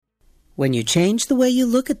When you change the way you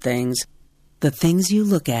look at things, the things you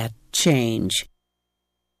look at change.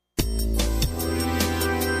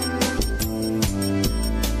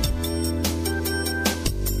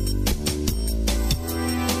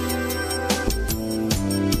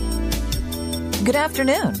 Good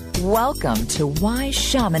afternoon. Welcome to Why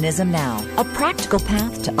Shamanism Now, a practical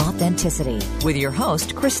path to authenticity with your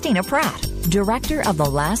host, Christina Pratt, Director of the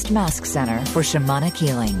Last Mask Center for Shamanic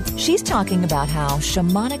Healing. She's talking about how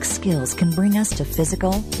shamanic skills can bring us to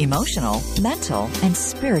physical, emotional, mental, and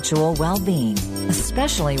spiritual well-being,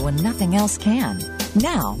 especially when nothing else can.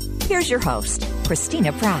 Now, here's your host,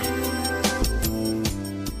 Christina Pratt.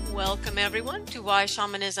 Welcome, everyone, to Why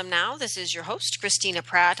Shamanism Now. This is your host, Christina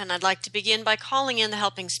Pratt, and I'd like to begin by calling in the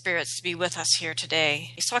helping spirits to be with us here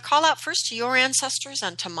today. So I call out first to your ancestors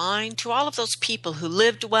and to mine, to all of those people who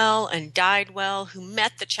lived well and died well, who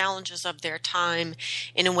met the challenges of their time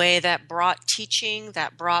in a way that brought teaching,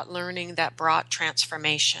 that brought learning, that brought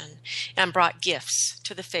transformation, and brought gifts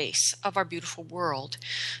to the face of our beautiful world.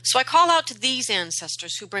 So I call out to these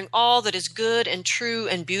ancestors who bring all that is good and true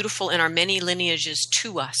and beautiful in our many lineages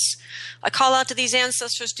to us. I call out to these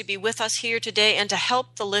ancestors to be with us here today and to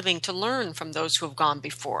help the living to learn from those who have gone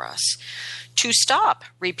before us, to stop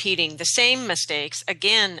repeating the same mistakes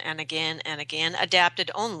again and again and again,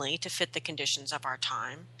 adapted only to fit the conditions of our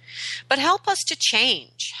time. But help us to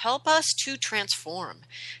change, help us to transform,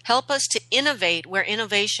 help us to innovate where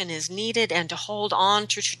innovation is needed and to hold on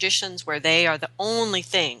to traditions where they are the only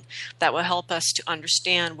thing that will help us to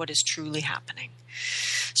understand what is truly happening.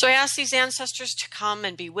 So I ask these ancestors to come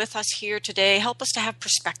and be with us here today, help us to have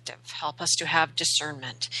perspective, help us to have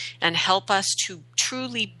discernment, and help us to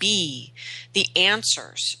truly be the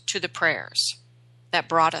answers to the prayers that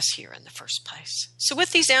brought us here in the first place. So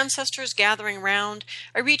with these ancestors gathering around,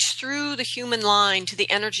 I reach through the human line to the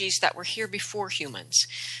energies that were here before humans.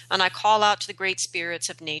 And I call out to the great spirits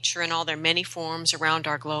of nature in all their many forms around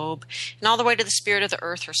our globe, and all the way to the spirit of the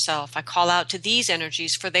earth herself. I call out to these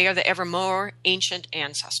energies, for they are the evermore ancient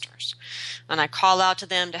ancestors. And I call out to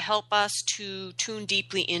them to help us to tune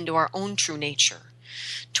deeply into our own true nature,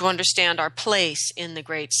 to understand our place in the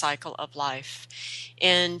great cycle of life,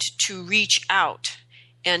 and to reach out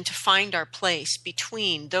and to find our place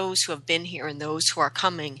between those who have been here and those who are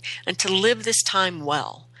coming, and to live this time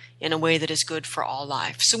well in a way that is good for all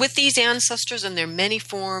life. So with these ancestors and their many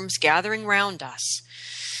forms gathering round us,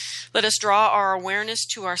 let us draw our awareness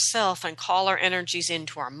to ourself and call our energies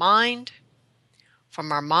into our mind,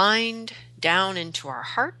 from our mind down into our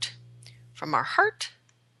heart, from our heart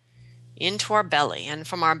into our belly, and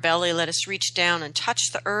from our belly let us reach down and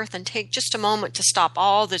touch the earth and take just a moment to stop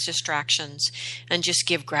all the distractions and just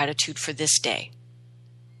give gratitude for this day,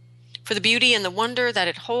 for the beauty and the wonder that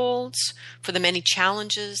it holds, for the many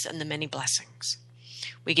challenges and the many blessings.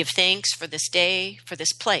 We give thanks for this day, for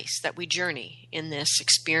this place that we journey in this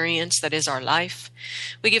experience that is our life.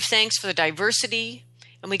 We give thanks for the diversity,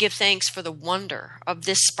 and we give thanks for the wonder of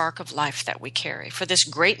this spark of life that we carry, for this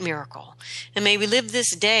great miracle. And may we live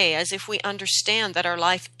this day as if we understand that our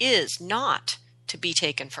life is not to be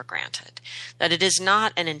taken for granted, that it is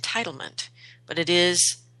not an entitlement, but it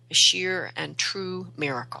is a sheer and true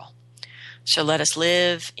miracle. So let us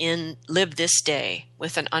live this day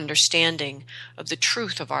with an understanding of the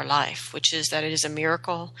truth of our life, which is that it is a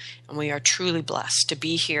miracle, and we are truly blessed to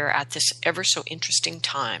be here at this ever so interesting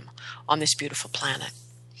time on this beautiful planet.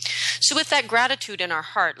 So with that gratitude in our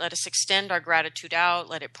heart, let us extend our gratitude out,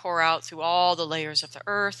 let it pour out through all the layers of the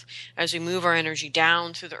earth as we move our energy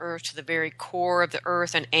down through the earth to the very core of the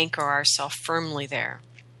earth and anchor ourselves firmly there.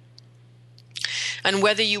 And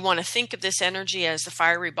whether you want to think of this energy as the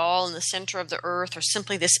fiery ball in the center of the earth or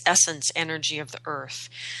simply this essence energy of the earth,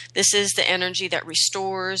 this is the energy that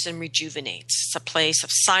restores and rejuvenates. It's a place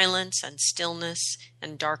of silence and stillness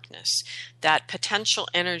and darkness, that potential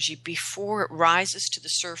energy before it rises to the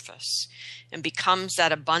surface and becomes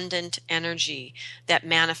that abundant energy that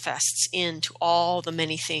manifests into all the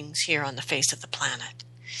many things here on the face of the planet.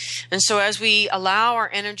 And so as we allow our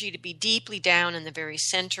energy to be deeply down in the very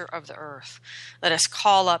center of the earth, let us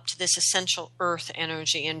call up to this essential earth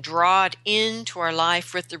energy and draw it into our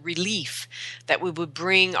life with the relief that we would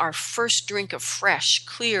bring our first drink of fresh,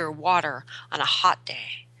 clear water on a hot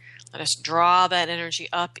day. Let us draw that energy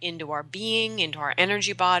up into our being, into our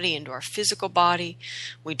energy body, into our physical body.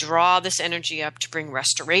 We draw this energy up to bring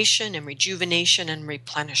restoration and rejuvenation and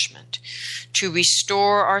replenishment, to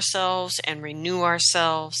restore ourselves and renew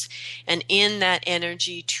ourselves, and in that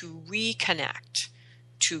energy to reconnect,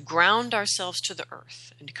 to ground ourselves to the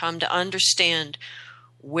earth and come to understand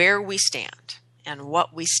where we stand and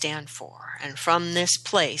what we stand for. And from this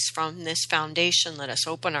place, from this foundation, let us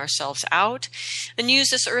open ourselves out and use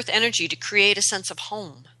this earth energy to create a sense of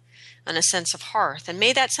home and a sense of hearth. And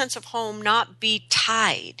may that sense of home not be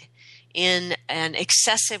tied in an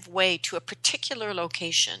excessive way to a particular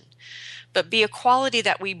location, but be a quality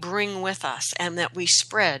that we bring with us and that we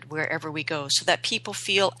spread wherever we go, so that people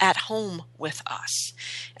feel at home with us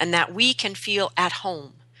and that we can feel at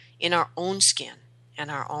home in our own skin and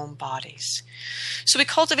our own bodies. So we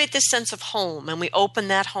cultivate this sense of home, and we open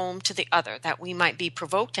that home to the other, that we might be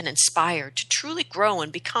provoked and inspired to truly grow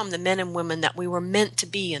and become the men and women that we were meant to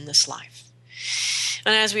be in this life.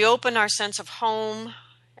 And as we open our sense of home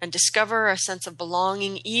and discover a sense of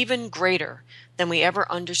belonging even greater than we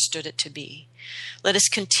ever understood it to be, let us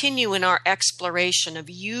continue in our exploration of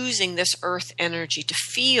using this earth energy to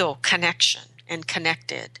feel connection and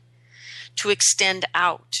connected, to extend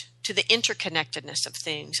out to the interconnectedness of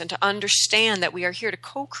things, and to understand that we are here to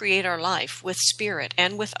co-create our life with spirit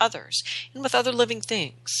and with others and with other living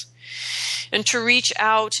things, and to reach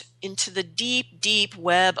out into the deep, deep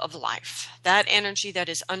web of life, that energy that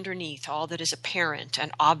is underneath all that is apparent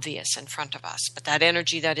and obvious in front of us, but that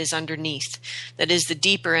energy that is underneath, that is the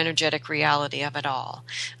deeper energetic reality of it all.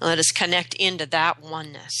 And let us connect into that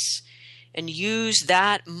oneness and use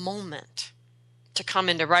that moment to come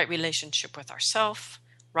into right relationship with ourselves,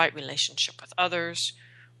 right relationship with others,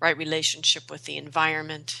 right relationship with the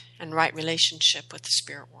environment, and right relationship with the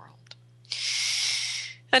spirit world.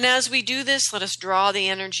 And as we do this, let us draw the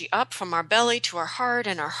energy up from our belly to our heart,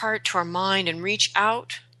 and our heart to our mind, and reach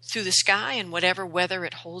out through the sky and whatever weather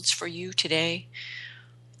it holds for you today,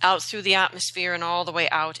 out through the atmosphere and all the way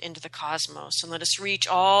out into the cosmos. And let us reach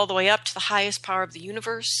all the way up to the highest power of the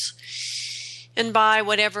universe. And by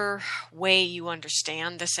whatever way you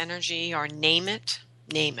understand this energy, or name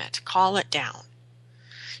it, call it down.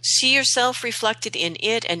 See yourself reflected in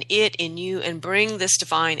it and it in you, and bring this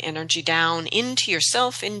divine energy down into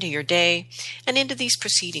yourself, into your day, and into these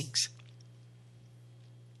proceedings.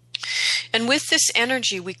 And with this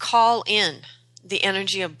energy, we call in the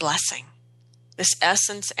energy of blessing, this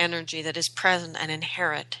essence energy that is present and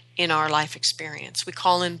inherent in our life experience. We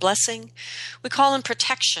call in blessing, we call in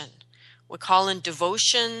protection, we call in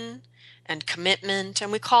devotion and commitment,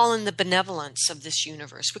 and we call in the benevolence of this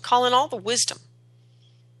universe. We call in all the wisdom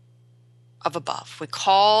of above. We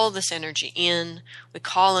call this energy in. We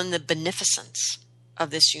call in the beneficence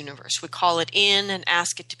of this universe. We call it in and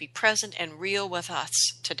ask it to be present and real with us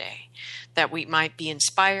today, that we might be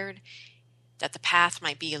inspired, that the path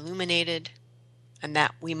might be illuminated, and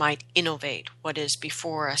that we might innovate what is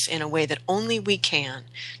before us in a way that only we can,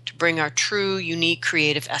 to bring our true, unique,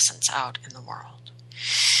 creative essence out in the world.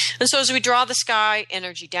 And so as we draw the sky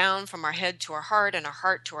energy down from our head to our heart and our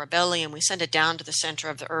heart to our belly, and we send it down to the center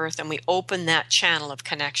of the earth, and we open that channel of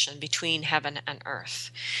connection between heaven and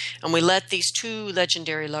earth. And we let these two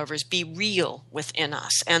legendary lovers be real within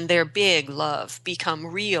us, and their big love become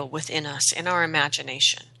real within us in our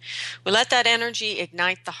imagination. We let that energy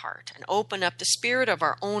ignite the heart and open up the spirit of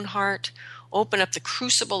our own heart, open up the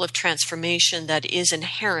crucible of transformation that is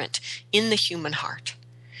inherent in the human heart.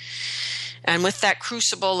 And with that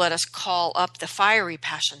crucible, let us call up the fiery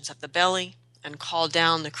passions of the belly and call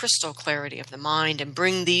down the crystal clarity of the mind, and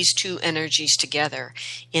bring these two energies together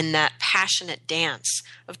in that passionate dance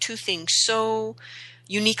of two things so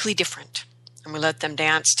uniquely different. And we let them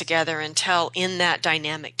dance together until in that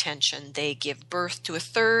dynamic tension they give birth to a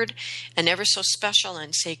third and ever so special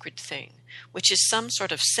and sacred thing, which is some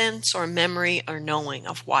sort of sense or memory or knowing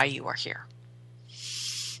of why you are here.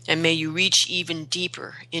 And may you reach even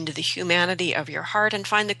deeper into the humanity of your heart and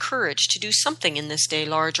find the courage to do something in this day,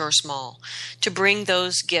 large or small, to bring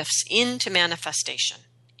those gifts into manifestation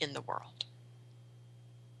in the world.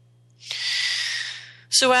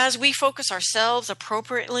 So as we focus ourselves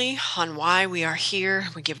appropriately on why we are here,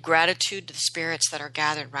 we give gratitude to the spirits that are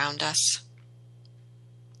gathered around us.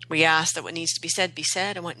 We ask that what needs to be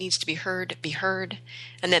said, and what needs to be heard,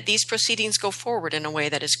 and that these proceedings go forward in a way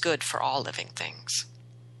that is good for all living things.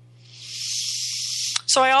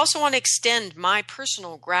 So I also want to extend my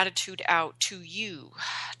personal gratitude out to you,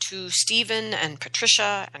 to Stephen and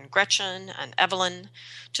Patricia and Gretchen and Evelyn,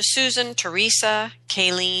 to Susan, Teresa,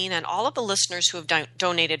 Kayleen, and all of the listeners who have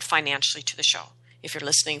donated financially to the show. If you're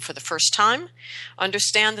listening for the first time,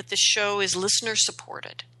 understand that this show is listener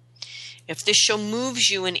supported. If this show moves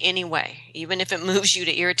you in any way, even if it moves you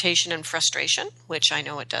to irritation and frustration, which I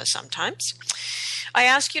know it does sometimes, I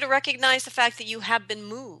ask you to recognize the fact that you have been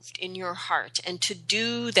moved in your heart, and to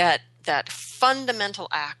do that fundamental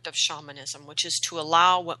act of shamanism, which is to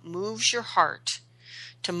allow what moves your heart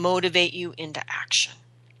to motivate you into action.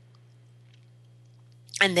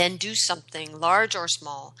 And then do something large or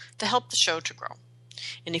small to help the show to grow.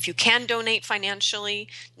 And if you can donate financially,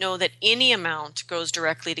 know that any amount goes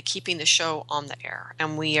directly to keeping the show on the air.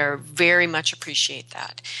 And we are very much appreciate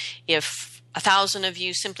that. If 1,000 of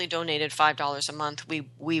you simply donated $5 a month,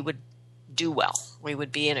 we would do well. We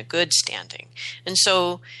would be in a good standing. And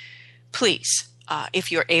so please,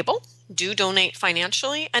 if you're able, do donate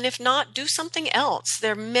financially, and if not, do something else.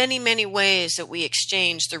 There are many, many ways that we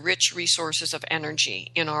exchange the rich resources of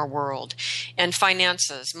energy in our world. And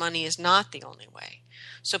finances, money is not the only way.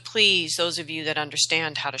 So please, those of you that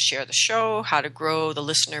understand how to share the show, how to grow the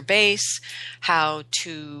listener base, how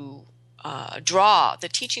to draw the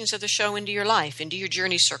teachings of the show into your life, into your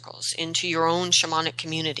journey circles, into your own shamanic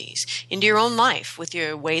communities, into your own life with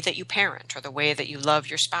your way that you parent or the way that you love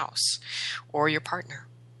your spouse or your partner.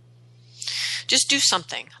 Just do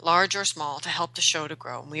something, large or small, to help the show to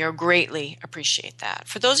grow. We greatly appreciate that.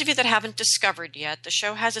 For those of you that haven't discovered yet, the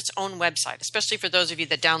show has its own website, especially for those of you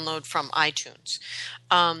that download from iTunes.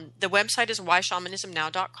 The website is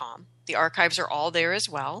whyshamanismnow.com. The archives are all there as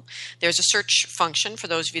well. There's a search function for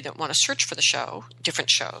those of you that want to search for the show, different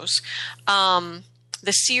shows.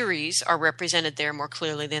 The series are represented there more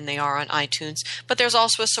clearly than they are on iTunes, but there's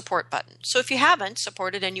also a support button. So if you haven't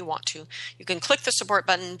supported and you want to, you can click the support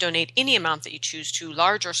button, donate any amount that you choose to,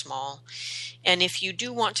 large or small. And if you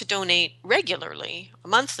do want to donate regularly,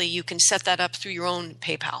 monthly, you can set that up through your own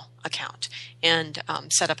PayPal account and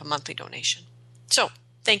set up a monthly donation. So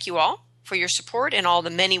thank you all for your support in all the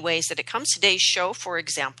many ways that it comes. Today's show, for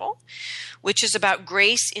example, which is about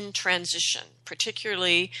grace in transition,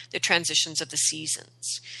 particularly the transitions of the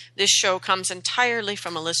seasons. This show comes entirely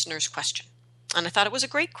from a listener's question, and I thought it was a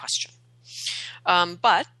great question.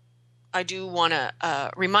 But I do want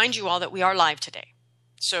to remind you all that we are live today.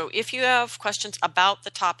 So if you have questions about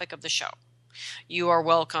the topic of the show, you are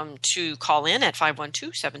welcome to call in at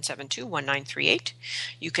 512-772-1938.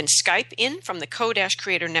 You can Skype in from the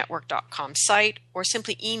co-creatornetwork.com site or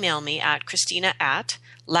simply email me at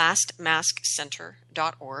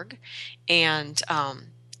Christina@lastmaskcenter.org and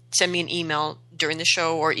send me an email during the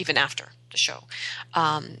show or even after the show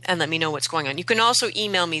and let me know what's going on. You can also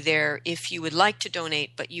email me there if you would like to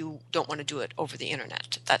donate but you don't want to do it over the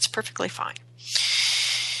internet. That's perfectly fine.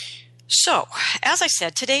 So, as I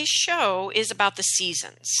said, today's show is about the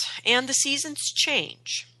seasons, and the seasons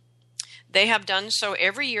change. They have done so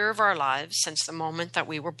every year of our lives since the moment that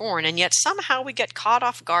we were born, and yet somehow we get caught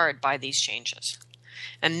off guard by these changes.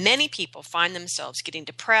 And many people find themselves getting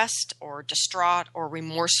depressed or distraught or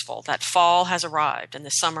remorseful that fall has arrived and the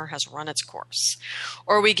summer has run its course.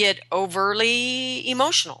 Or we get overly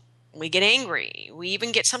emotional. We get angry. We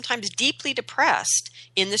even get sometimes deeply depressed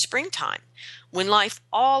in the springtime. When life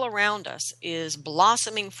all around us is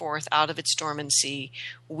blossoming forth out of its dormancy,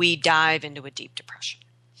 we dive into a deep depression.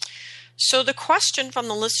 So the question from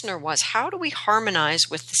the listener was, how do we harmonize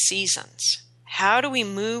with the seasons? How do we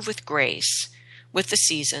move with grace with the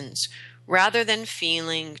seasons rather than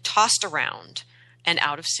feeling tossed around and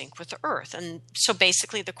out of sync with the earth? And so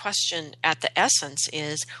basically the question at the essence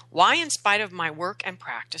is, why in spite of my work and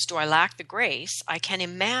practice do I lack the grace I can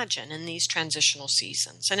imagine in these transitional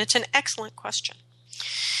seasons? And it's an excellent question.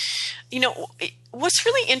 You know, what's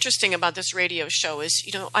really interesting about this radio show is,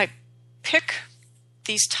 I pick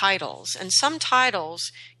these titles, and some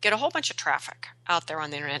titles get a whole bunch of traffic out there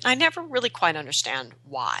on the internet. I never really quite understand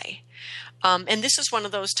why. And this is one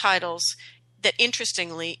of those titles that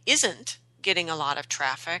interestingly isn't getting a lot of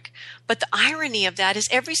traffic. But the irony of that is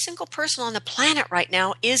every single person on the planet right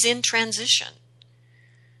now is in transition.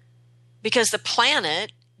 Because the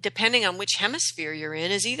planet, depending on which hemisphere you're in,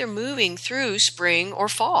 is either moving through spring or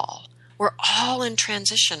fall. We're all in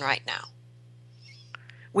transition right now.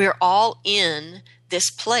 We're all in this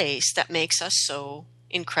place that makes us so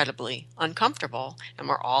incredibly uncomfortable, and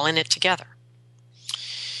we're all in it together.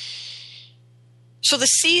 So the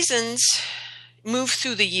seasons move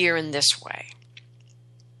through the year in this way.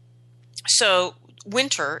 So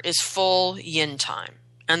winter is full yin time,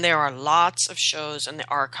 and there are lots of shows in the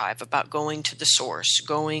archive about going to the source,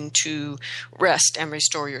 going to rest and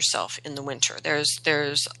restore yourself in the winter. There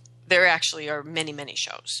actually are many, many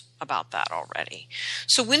shows about that already.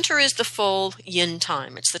 So winter is the full yin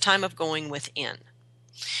time. It's the time of going within.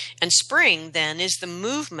 And spring then is the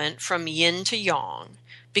movement from yin to yang,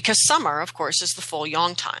 because summer, of course, is the full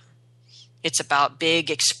yang time. It's about big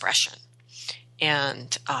expression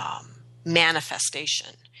and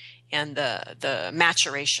manifestation and the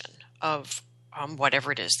maturation of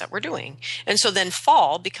whatever it is that we're doing. And so then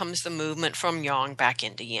fall becomes the movement from yang back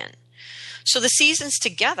into yin. So the seasons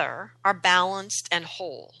together are balanced and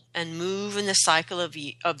whole and move in the cycle of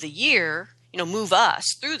the year move us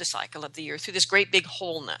through the cycle of the year, through this great big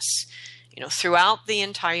wholeness. Throughout the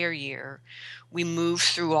entire year, we move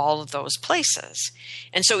through all of those places.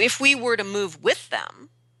 And so if we were to move with them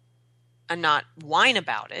and not whine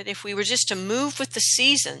about it, if we were just to move with the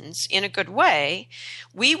seasons in a good way,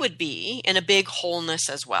 we would be in a big wholeness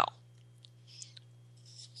as well.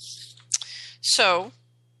 So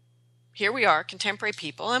here we are, contemporary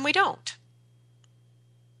people, and we don't.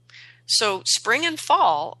 So spring and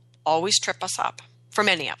fall always trip us up for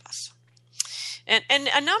many of us. And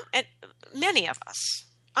many of us.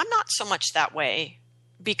 I'm not so much that way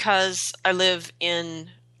because I live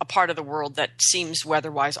in a part of the world that seems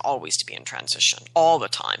weather-wise always to be in transition all the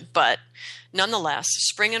time. But nonetheless,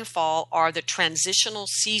 spring and fall are the transitional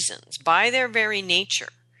seasons by their very nature.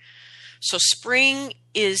 So spring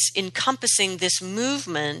is encompassing this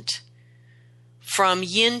movement from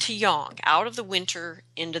yin to yang, out of the winter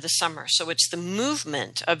into the summer. So it's the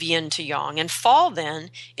movement of yin to yang. And fall then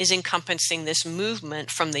is encompassing this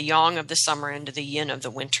movement from the yang of the summer into the yin of the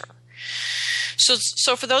winter.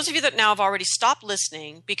 So for those of you that now have already stopped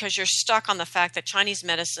listening because you're stuck on the fact that Chinese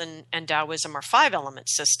medicine and Taoism are 5-element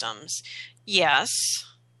systems, yes,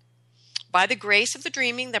 by the grace of the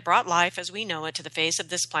dreaming that brought life as we know it to the face of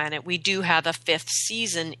this planet, we do have a 5th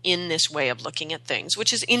season in this way of looking at things,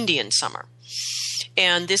 which is Indian summer.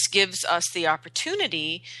 And this gives us the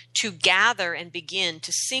opportunity to gather and begin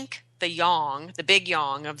to sink the yang, the big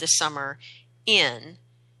yang of the summer in.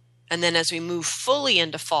 And then as we move fully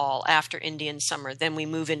into fall after Indian summer, then we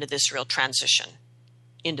move into this real transition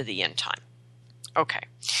into the yin time. Okay.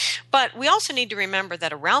 But we also need to remember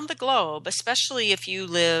that around the globe, especially if you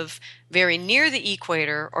live very near the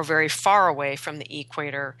equator or very far away from the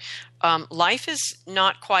equator, life is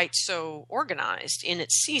not quite so organized in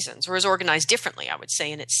its seasons, or is organized differently, I would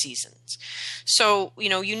say, in its seasons. So,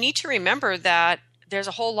 you need to remember that there's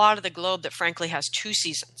a whole lot of the globe that frankly has 2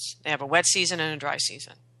 seasons. They have a wet season and a dry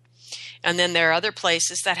season. And then there are other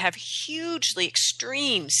places that have hugely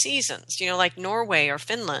extreme seasons, like Norway or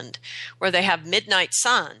Finland, where they have midnight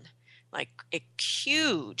sun, like a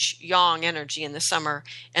huge yang energy in the summer,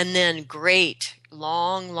 and then great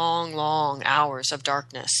long hours of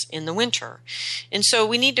darkness in the winter. And so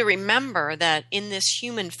we need to remember that in this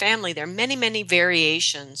human family, there are many, many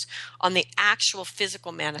variations on the actual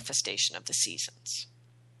physical manifestation of the seasons.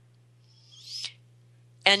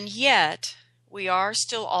 And yet, we are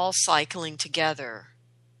still all cycling together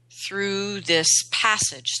through this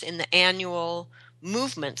passage in the annual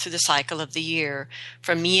movement through the cycle of the year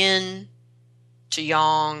from yin to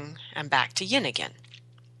yang and back to yin again.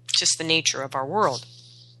 Just the nature of our world.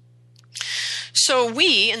 So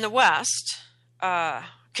we in the West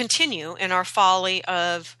continue in our folly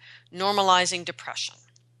of normalizing depression,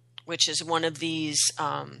 which is one of these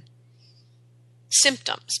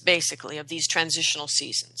symptoms, basically, of these transitional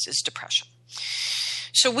seasons, is depression.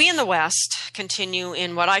 So we in the West continue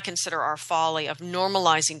in what I consider our folly of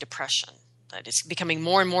normalizing depression. That it's becoming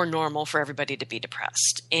more and more normal for everybody to be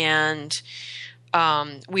depressed. And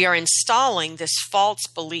we are installing this false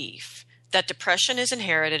belief that depression is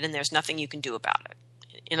inherited and there's nothing you can do about it.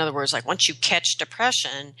 In other words, like once you catch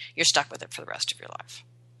depression, you're stuck with it for the rest of your life.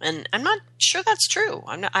 And I'm not sure that's true.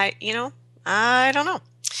 I don't know.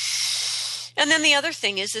 And then the other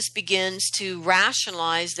thing is this begins to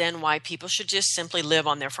rationalize then why people should just simply live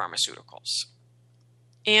on their pharmaceuticals.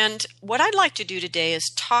 And what I'd like to do today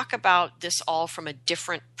is talk about this all from a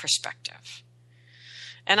different perspective.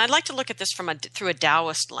 And I'd like to look at this through a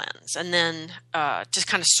Taoist lens and then just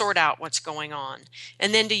kind of sort out what's going on.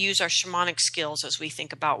 And then to use our shamanic skills as we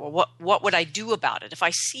think about, well, what would I do about it? If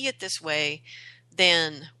I see it this way,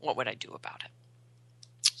 then what would I do about it?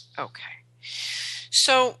 Okay.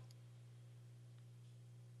 So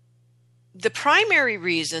the primary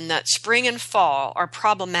reason that spring and fall are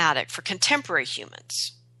problematic for contemporary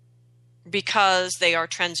humans because they are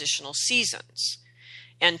transitional seasons,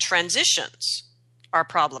 and transitions are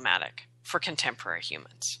problematic for contemporary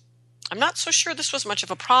humans. I'm not so sure this was much of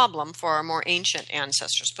a problem for our more ancient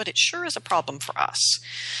ancestors, but it sure is a problem for us.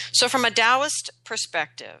 So from a Taoist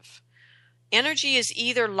perspective, energy is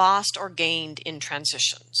either lost or gained in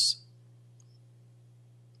transitions.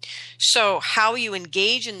 So how you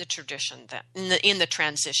engage in the tradition, in the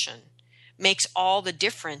transition, makes all the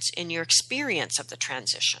difference in your experience of the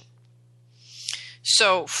transition.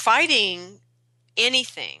 So fighting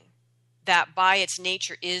anything that by its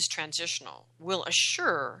nature is transitional will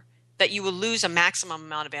assure that you will lose a maximum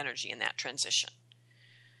amount of energy in that transition.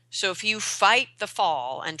 So if you fight the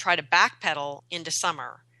fall and try to backpedal into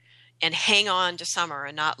summer, hang on to summer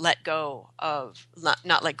and not let go of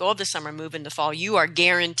the summer, move into fall, you are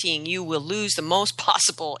guaranteeing you will lose the most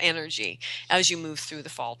possible energy as you move through the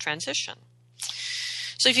fall transition.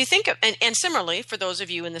 So if you think of, and similarly for those of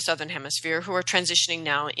you in the Southern Hemisphere who are transitioning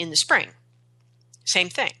now in the spring, same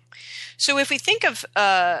thing. So if you think of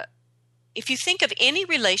any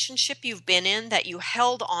relationship you've been in that you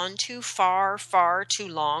held on to far, far too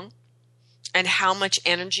long, and how much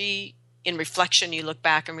energy in reflection you look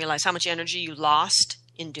back and realize how much energy you lost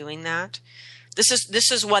in doing that. This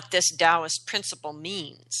is what this Taoist principle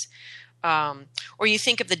means. Or you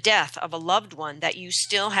think of the death of a loved one that you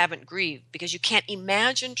still haven't grieved because you can't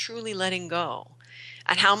imagine truly letting go,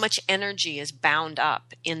 and how much energy is bound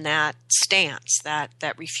up in that stance,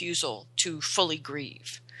 that refusal to fully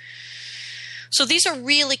grieve. So these are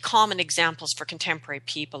really common examples for contemporary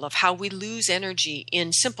people of how we lose energy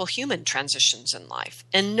in simple human transitions in life.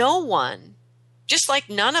 And no one, just like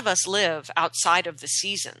none of us live outside of the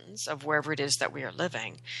seasons of wherever it is that we are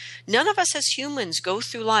living, none of us as humans go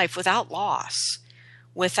through life without loss,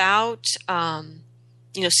 without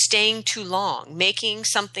staying too long, making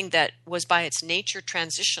something that was by its nature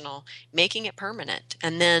transitional, making it permanent,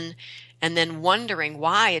 and then wondering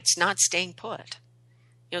why it's not staying put.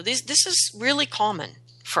 This is really common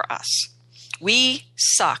for us. We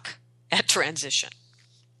suck at transition.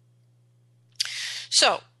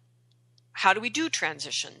 So, how do we do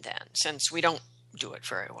transition then, since we don't do it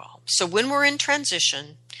very well? So when we're in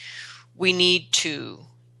transition, we need to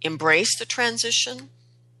embrace the transition,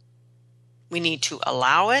 we need to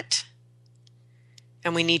allow it,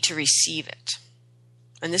 and we need to receive it.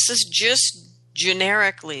 And this is just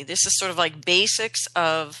generically, this is sort of like basics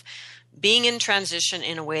of being in transition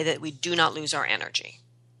in a way that we do not lose our energy.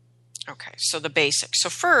 Okay, so the basics. So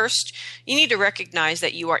first, you need to recognize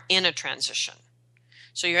that you are in a transition.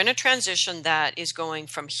 So you're in a transition that is going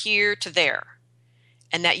from here to there,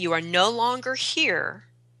 and that you are no longer here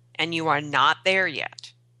and you are not there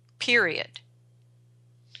yet, period.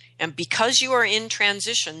 And because you are in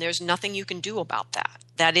transition, there's nothing you can do about that.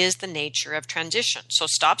 That is the nature of transition. So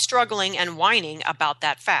stop struggling and whining about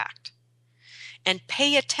that fact. And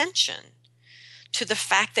pay attention to the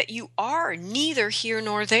fact that you are neither here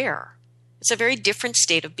nor there. It's a very different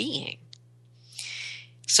state of being.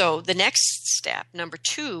 So the next step, number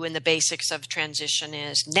 2 in the basics of transition,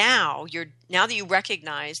 is now that you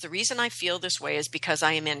recognize the reason I feel this way is because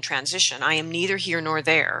I am in transition. I am neither here nor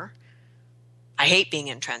there. I hate being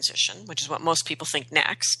in transition, which is what most people think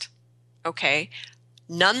next. Okay.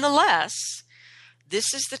 Nonetheless,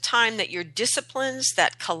 this is the time that your disciplines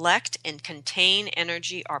that collect and contain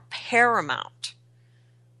energy are paramount.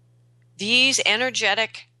 These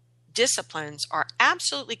energetic disciplines are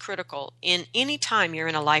absolutely critical in any time you're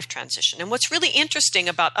in a life transition. And what's really interesting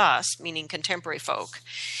about us, meaning contemporary folk,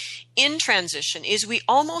 in transition is we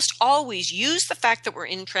almost always use the fact that we're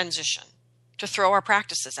in transition to throw our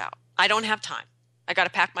practices out. I don't have time. I got to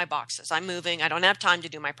pack my boxes. I'm moving. I don't have time to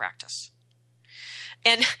do my practice.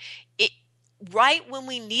 And right when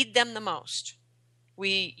we need them the most,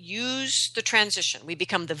 we use the transition. We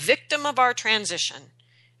become the victim of our transition,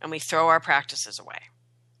 and we throw our practices away,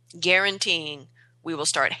 guaranteeing we will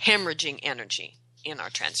start hemorrhaging energy in our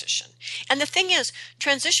transition. And the thing is,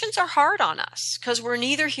 transitions are hard on us because we're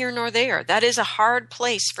neither here nor there. That is a hard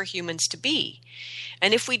place for humans to be.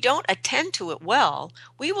 And if we don't attend to it well,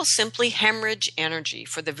 we will simply hemorrhage energy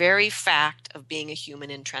for the very fact of being a human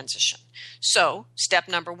in transition. So, step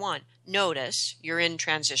number 1, notice you're in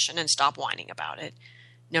transition and stop whining about it.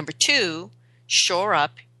 Number 2, shore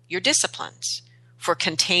up your disciplines for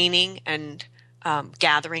containing and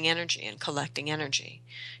gathering energy and collecting energy.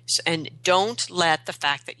 And don't let the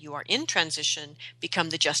fact that you are in transition become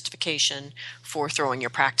the justification for throwing your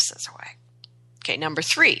practices away. Okay, number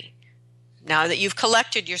 3. Now that you've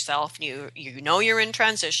collected yourself, you know you're in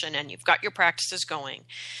transition and you've got your practices going,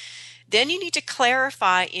 then you need to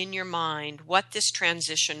clarify in your mind what this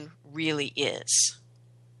transition really is.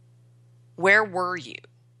 Where were you?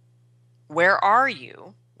 Where are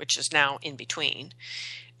you, which is now in between,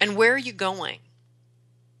 and where are you going?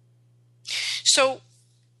 So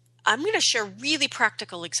I'm going to share a really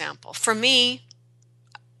practical example. For me,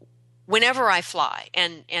 whenever I fly,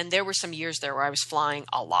 and there were some years there where I was flying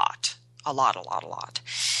a lot.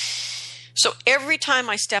 So every time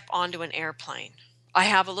I step onto an airplane, I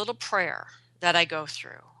have a little prayer that I go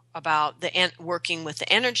through about working with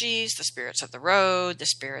the energies, the spirits of the road, the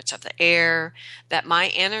spirits of the air, that my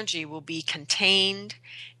energy will be contained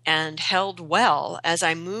and held well as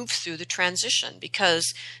I move through the transition,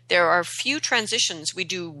 because there are few transitions we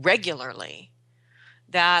do regularly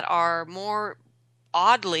that are more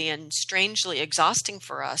oddly and strangely exhausting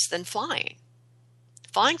for us than flying.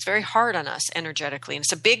 Flying's very hard on us energetically, and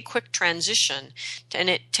it's a big, quick transition, and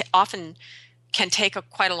it often can take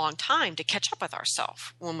quite a long time to catch up with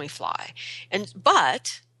ourselves when we fly.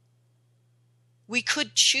 But we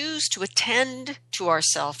could choose to attend to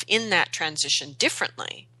ourselves in that transition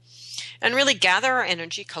differently and really gather our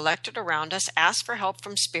energy, collect it around us, ask for help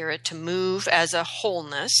from spirit to move as a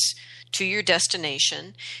wholeness to your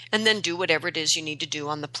destination, and then do whatever it is you need to do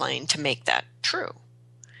on the plane to make that true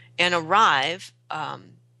and arrive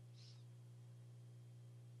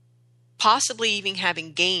possibly even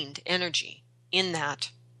having gained energy in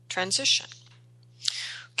that transition.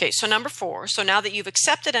 Okay, so number 4. So now that you've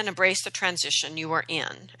accepted and embraced the transition you are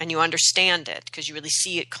in, and you understand it because you really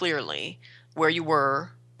see it clearly, where you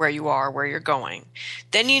were, where you are, where you're going,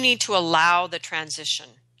 then you need to allow the transition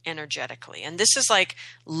energetically. And this is like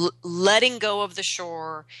letting go of the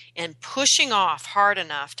shore and pushing off hard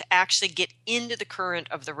enough to actually get into the current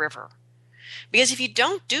of the river. Because if you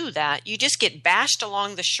don't do that, you just get bashed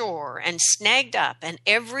along the shore and snagged up, and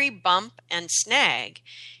every bump and snag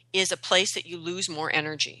is a place that you lose more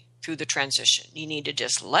energy through the transition. You need to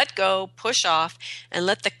just let go, push off, and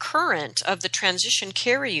let the current of the transition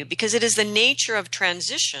carry you, because it is the nature of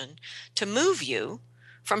transition to move you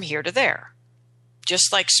from here to there.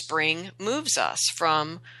 Just like spring moves us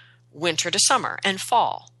from winter to summer, and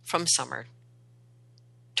fall from summer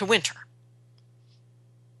to winter.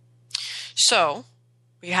 So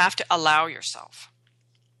you have to allow yourself.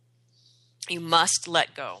 You must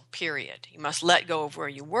let go, period. You must let go of where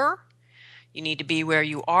you were. You need to be where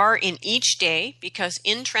you are in each day, because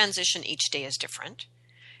in transition, each day is different.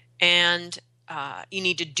 And you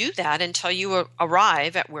need to do that until you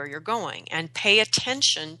arrive at where you're going, and pay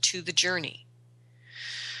attention to the journey.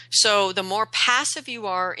 So the more passive you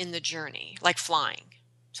are in the journey, like flying,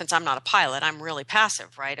 since I'm not a pilot, I'm really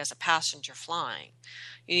passive, right, as a passenger flying.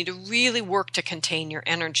 You need to really work to contain your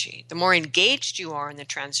energy. The more engaged you are in the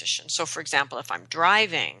transition. So, for example, if I'm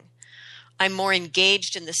driving, I'm more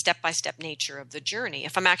engaged in the step-by-step nature of the journey.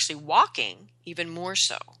 If I'm actually walking, even more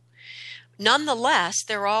so. Nonetheless,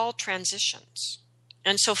 they're all transitions.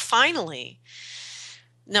 And so finally,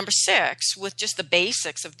 number 6, with just the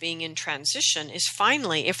basics of being in transition, is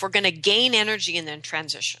finally, if we're going to gain energy in the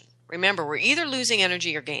transition, remember, we're either losing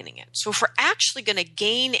energy or gaining it. So if we're actually going to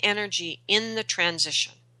gain energy in the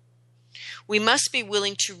transition, we must be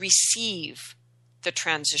willing to receive the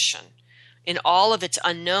transition in all of its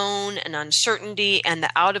unknown and uncertainty and the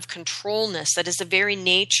out of controlness that is the very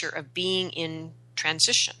nature of being in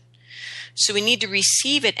transition. So we need to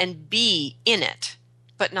receive it and be in it,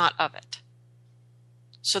 but not of it.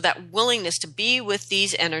 So that willingness to be with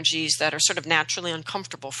these energies that are sort of naturally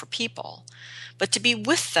uncomfortable for people, but to be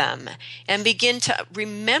with them and begin to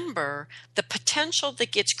remember the potential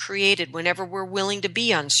that gets created whenever we're willing to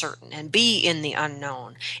be uncertain and be in the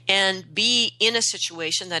unknown and be in a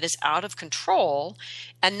situation that is out of control,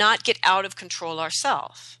 and not get out of control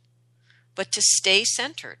ourselves, but to stay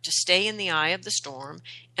centered, to stay in the eye of the storm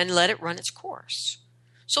and let it run its course.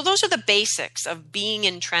 So those are the basics of being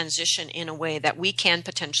in transition in a way that we can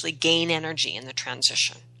potentially gain energy in the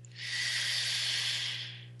transition.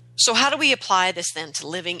 So how do we apply this then to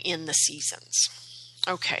living in the seasons?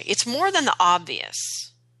 Okay, it's more than the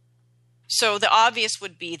obvious. So the obvious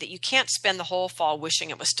would be that you can't spend the whole fall wishing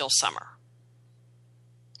it was still summer.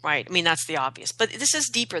 Right? I mean, that's the obvious. But this is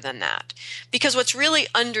deeper than that. Because what's really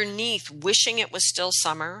underneath wishing it was still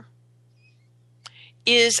summer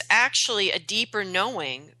is actually a deeper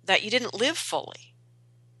knowing that you didn't live fully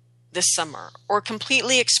this summer, or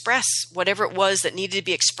completely express whatever it was that needed to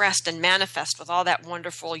be expressed and manifest with all that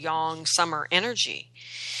wonderful yang summer energy,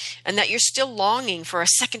 and that you're still longing for a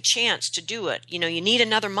second chance to do it. You know, you need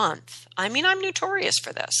another month. I mean, I'm notorious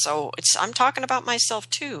for this, so I'm talking about myself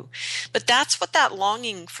too. But that's what that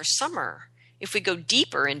longing for summer, if we go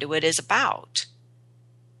deeper into it, is about.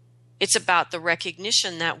 It's about the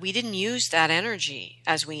recognition that we didn't use that energy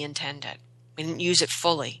as we intended. We didn't use it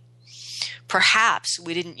fully. Perhaps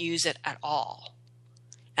we didn't use it at all.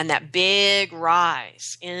 And that big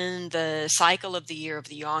rise in the cycle of the year of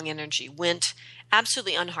the yang energy went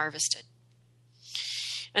absolutely unharvested.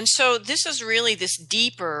 And so this is really this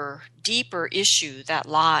deeper issue that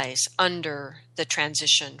lies under the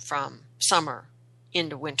transition from summer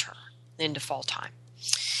into winter, into fall time.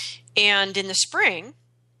 And in the spring,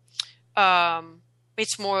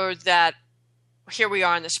 it's more that here we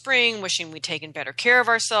are in the spring, wishing we'd taken better care of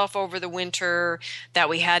ourselves over the winter, that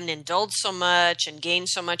we hadn't indulged so much and gained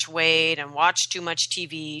so much weight and watched too much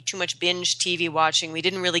TV, too much binge TV watching. We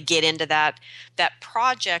didn't really get into that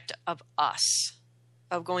project of us.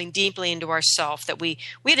 of going deeply into ourself that we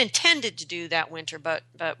had intended to do that winter, but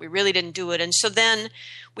we really didn't do it. And so then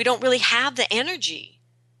we don't really have the energy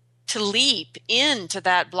to leap into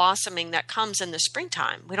that blossoming that comes in the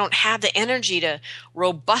springtime. We don't have the energy to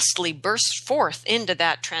robustly burst forth into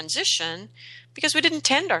that transition because we didn't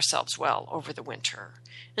tend ourselves well over the winter.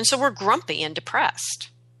 And so we're grumpy and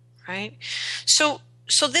depressed, right? So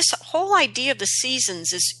this whole idea of the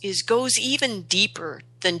seasons is goes even deeper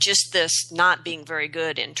than just this not being very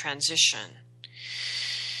good in transition.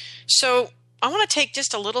 So I want to take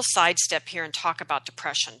just a little sidestep here and talk about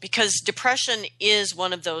depression, because depression is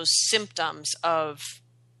one of those symptoms of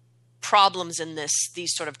problems in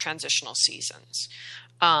these sort of transitional seasons.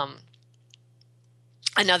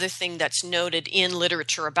 Another thing that's noted in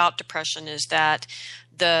literature about depression is that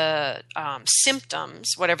the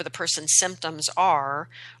symptoms, whatever the person's symptoms are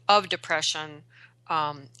of depression,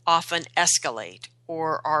 often escalate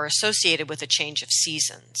or are associated with a change of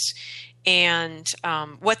seasons. And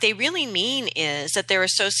what they really mean is that they're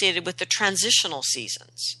associated with the transitional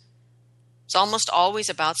seasons. It's almost always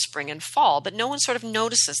about spring and fall, but no one sort of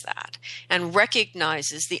notices that and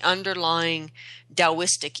recognizes the underlying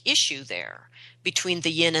Taoistic issue there between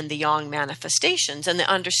the yin and the yang manifestations, and the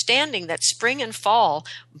understanding that spring and fall,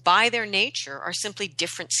 by their nature, are simply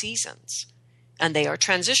different seasons, and they are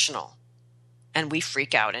transitional, and we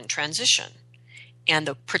freak out in transition. And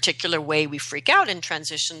the particular way we freak out in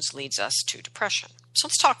transitions leads us to depression. So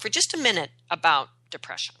let's talk for just a minute about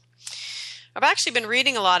depression. I've actually been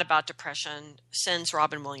reading a lot about depression since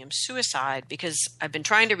Robin Williams' suicide, because I've been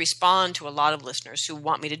trying to respond to a lot of listeners who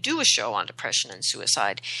want me to do a show on depression and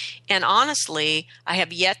suicide. And honestly, I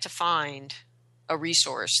have yet to find a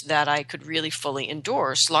resource that I could really fully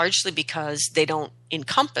endorse, largely because they don't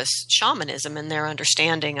encompass shamanism in their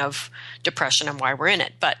understanding of depression and why we're in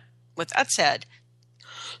it. But with that said,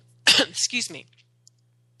 excuse me,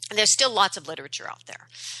 there's still lots of literature out there.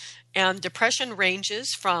 And depression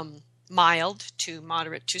ranges from mild to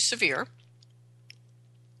moderate to severe.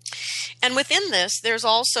 And within this, there's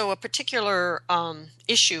also a particular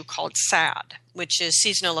issue called SAD, which is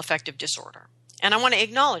seasonal affective disorder. And I want to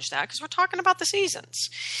acknowledge that because we're talking about the seasons.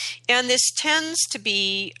 And this tends to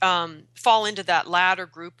be fall into that latter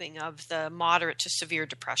grouping of the moderate to severe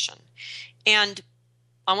depression. And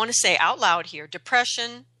I want to say out loud here,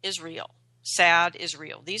 depression is real. SAD is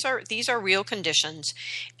real. These are real conditions,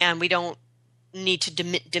 and we don't need to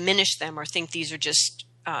diminish them or think these are just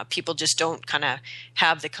people just don't kind of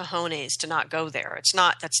have the cojones to not go there.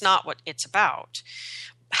 That's not what it's about.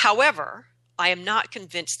 However, I am not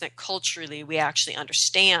convinced that culturally we actually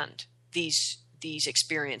understand these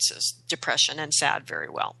experiences, depression and SAD, very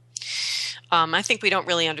well. I think we don't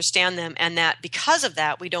really understand them, and that because of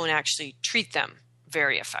that, we don't actually treat them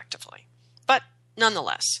very effectively. But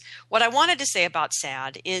nonetheless, what I wanted to say about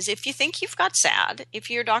SAD is if you think you've got SAD, if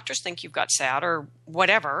your doctors think you've got SAD or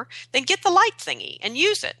whatever, then get the light thingy and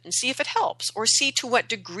use it and see if it helps, or see to what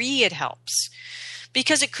degree it helps.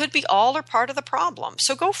 Because it could be all or part of the problem.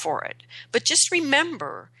 So go for it. But just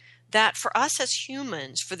remember that for us as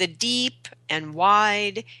humans, for the deep and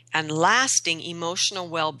wide and lasting emotional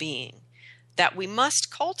well-being that we must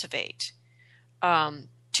cultivate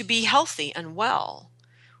to be healthy and well,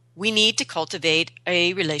 we need to cultivate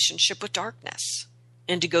a relationship with darkness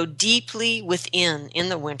and to go deeply within in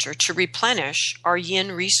the winter to replenish our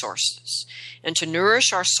yin resources and to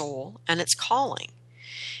nourish our soul and its calling.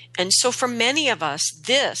 And so for many of us,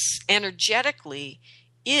 this energetically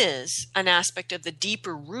is an aspect of the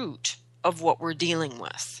deeper root of what we're dealing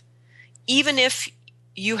with. Even if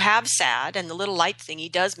you have SAD and the little light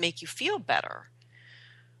thingy does make you feel better,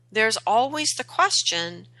 there's always the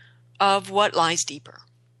question of what lies deeper.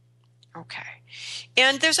 Okay.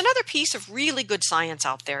 And there's another piece of really good science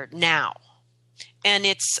out there now, and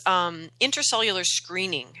it's intercellular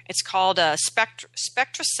screening. It's called a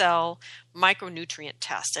SpectraCell micronutrient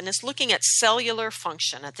test, and it's looking at cellular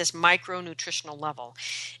function at this micronutritional level.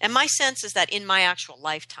 And my sense is that in my actual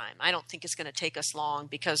lifetime, I don't think it's going to take us long,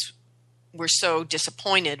 because we're so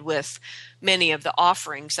disappointed with many of the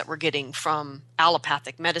offerings that we're getting from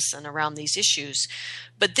allopathic medicine around these issues.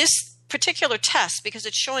 But this particular test, because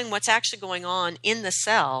it's showing what's actually going on in the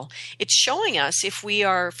cell, it's showing us if we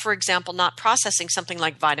are, for example, not processing something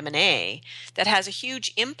like vitamin A that has a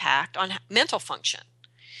huge impact on mental function.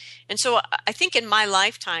 And so I think in my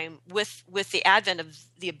lifetime, with the advent of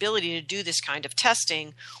the ability to do this kind of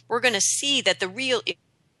testing, we're going to see that the real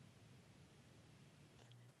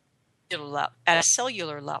at a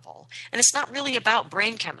cellular level. And it's not really about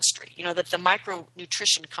brain chemistry, that the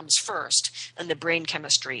micronutrition comes first and the brain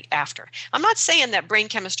chemistry after. I'm not saying that brain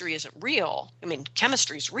chemistry isn't real. I mean,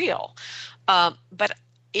 chemistry is real. But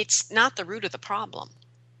it's not the root of the problem.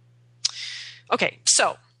 Okay,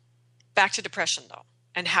 so back to depression, though,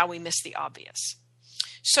 and how we miss the obvious.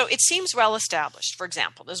 So it seems well established. For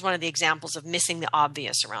example, there's one of the examples of missing the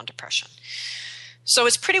obvious around depression. So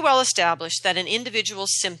it's pretty well established that an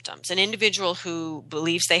individual's symptoms, an individual who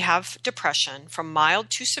believes they have depression from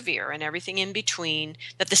mild to severe and everything in between,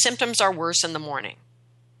 that the symptoms are worse in the morning.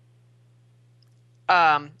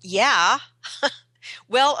 Yeah.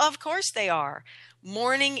 Well, of course they are.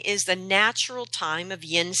 Morning is the natural time of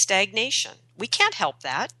yin stagnation. We can't help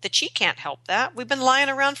that. The chi can't help that. We've been lying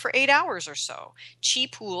around for 8 hours or so. Chi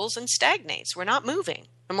pools and stagnates. We're not moving,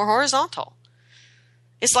 and we're horizontal.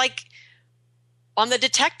 It's like on the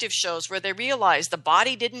detective shows where they realize the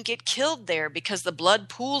body didn't get killed there because the blood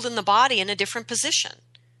pooled in the body in a different position.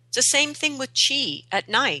 It's the same thing with chi at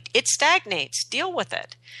night. It stagnates. Deal with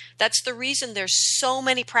it. That's the reason there's so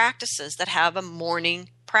many practices that have a morning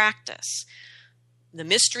practice. The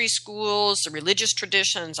mystery schools, the religious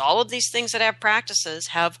traditions, all of these things that have practices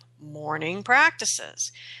have morning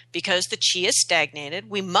practices. Because the chi is stagnated,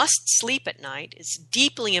 we must sleep at night. It's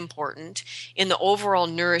deeply important in the overall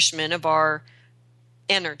nourishment of our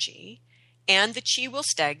energy, and the chi will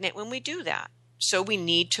stagnate when we do that. So we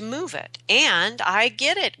need to move it. And I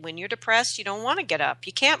get it. When you're depressed, you don't want to get up.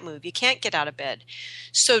 You can't move. You can't get out of bed.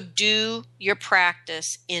 So do your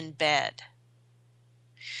practice in bed.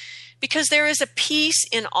 Because there is a piece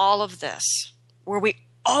in all of this where we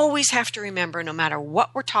always have to remember, no matter what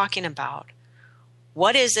we're talking about,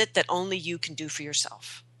 what is it that only you can do for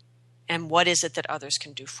yourself? And what is it that others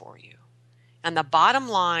can do for you? And the bottom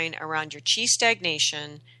line around your chi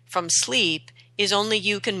stagnation from sleep is only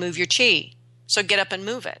you can move your chi. So get up and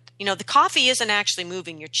move it. You know, the coffee isn't actually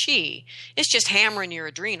moving your chi. It's just hammering your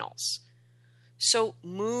adrenals. So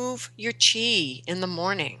move your chi in the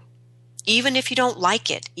morning. Even if you don't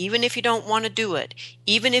like it, even if you don't want to do it,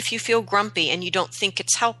 even if you feel grumpy and you don't think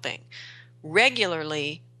it's helping,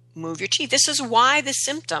 regularly move your chi. This is why the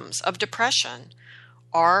symptoms of depression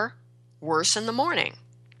are worse in the morning.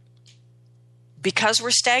 Because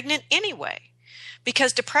we're stagnant anyway.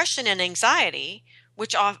 Because depression and anxiety,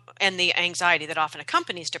 and the anxiety that often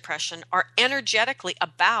accompanies depression, are energetically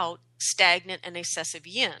about stagnant and excessive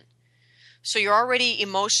yin. So you're already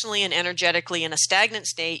emotionally and energetically in a stagnant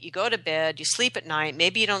state. You go to bed, you sleep at night,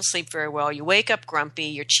 maybe you don't sleep very well, you wake up grumpy,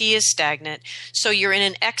 your chi is stagnant, so you're in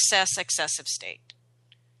an excessive state.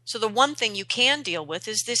 So the one thing you can deal with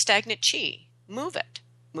is the stagnant chi. Move it.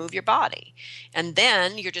 Move your body. And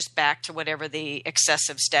then you're just back to whatever the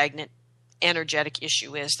excessive, stagnant, energetic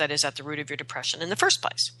issue is that is at the root of your depression in the first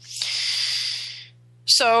place.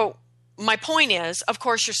 So my point is, of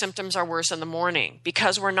course, your symptoms are worse in the morning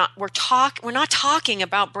because we're not talking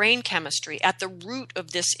about brain chemistry at the root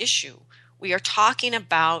of this issue. We are talking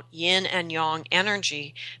about yin and yang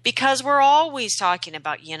energy because we're always talking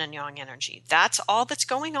about yin and yang energy. That's all that's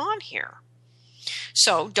going on here.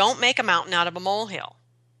 So don't make a mountain out of a molehill,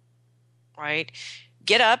 right?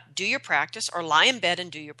 Get up, do your practice, or lie in bed and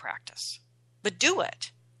do your practice. But do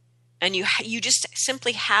it. And you just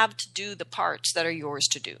simply have to do the parts that are yours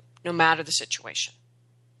to do, no matter the situation.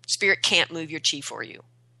 Spirit can't move your chi for you.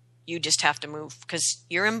 You just have to move because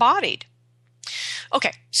you're embodied.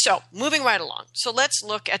 Okay, so moving right along. So let's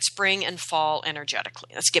look at spring and fall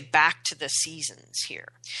energetically. Let's get back to the seasons here.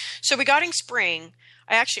 So regarding spring,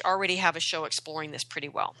 I actually already have a show exploring this pretty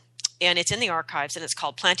well. And it's in the archives, and it's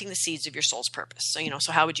called Planting the Seeds of Your Soul's Purpose. So,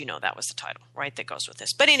 so how would you know that was the title, right, that goes with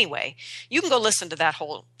this? But anyway, you can go listen to that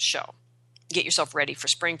whole show. Get yourself ready for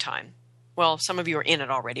springtime. Well, some of you are in it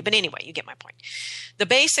already, but anyway, you get my point. The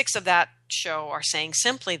basics of that show are saying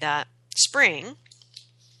simply that spring,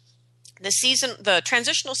 the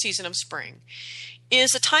transitional season of spring,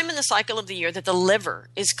 is a time in the cycle of the year that the liver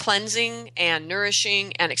is cleansing and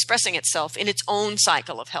nourishing and expressing itself in its own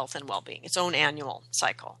cycle of health and well-being, its own annual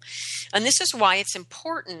cycle. And this is why it's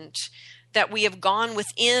important that we have gone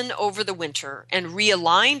within over the winter and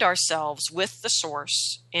realigned ourselves with the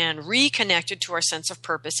source and reconnected to our sense of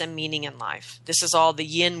purpose and meaning in life. This is all the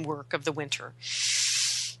yin work of the winter.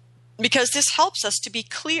 Because this helps us to be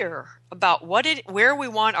clear about where we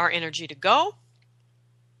want our energy to go.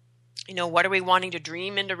 What are we wanting to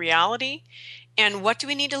dream into reality? And what do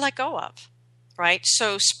we need to let go of, right?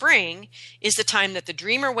 So spring is the time that the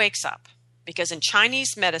dreamer wakes up. Because in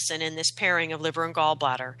Chinese medicine, in this pairing of liver and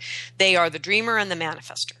gallbladder, they are the dreamer and the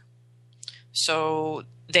manifester. So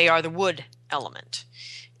they are the wood element.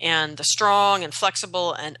 And the strong and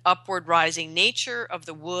flexible and upward rising nature of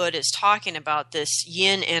the wood is talking about this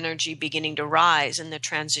yin energy beginning to rise in the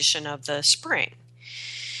transition of the spring.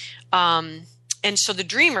 And so the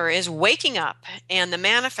dreamer is waking up and the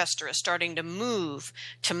manifester is starting to move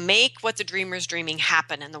to make what the dreamer is dreaming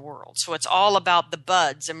happen in the world. So it's all about the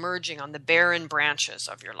buds emerging on the barren branches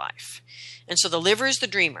of your life. And so the liver is the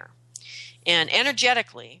dreamer. And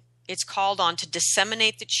energetically, it's called on to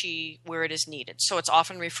disseminate the chi where it is needed. So it's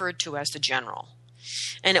often referred to as the general.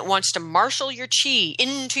 And it wants to marshal your chi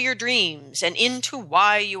into your dreams and into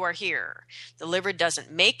why you are here. The liver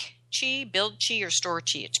doesn't make chi, build chi, or store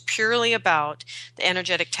chi. It's purely about the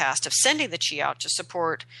energetic task of sending the chi out to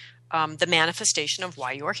support the manifestation of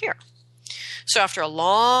why you are here. So after a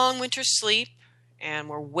long winter's sleep, and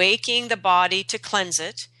we're waking the body to cleanse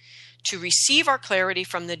it, to receive our clarity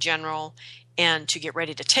from the general, and to get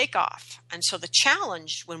ready to take off. And so the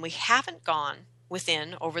challenge when we haven't gone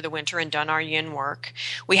within over the winter and done our yin work,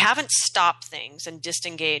 we haven't stopped things and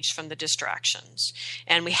disengaged from the distractions,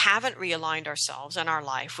 and we haven't realigned ourselves and our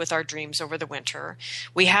life with our dreams over the winter.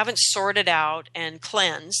 We haven't sorted out and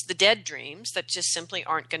cleansed the dead dreams that just simply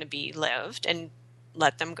aren't going to be lived and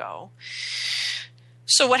let them go.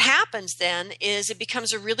 So what happens then is it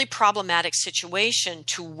becomes a really problematic situation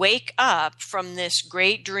to wake up from this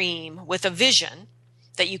great dream with a vision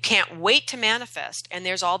that you can't wait to manifest, and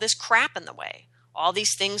there's all this crap in the way. All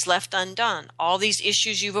these things left undone, all these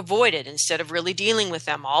issues you've avoided instead of really dealing with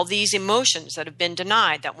them, all these emotions that have been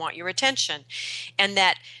denied that want your attention, and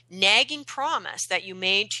that nagging promise that you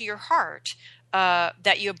made to your heart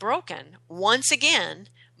that you have broken once again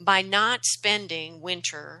by not spending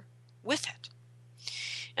winter with it.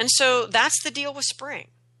 And so that's the deal with spring,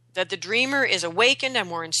 that the dreamer is awakened and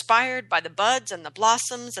we're inspired by the buds and the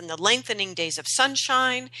blossoms and the lengthening days of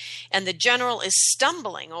sunshine, and the general is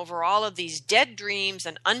stumbling over all of these dead dreams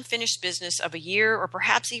and unfinished business of a year or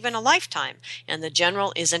perhaps even a lifetime, and the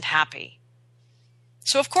general isn't happy.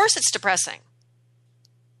 So of course it's depressing.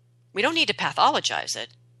 We don't need to pathologize it.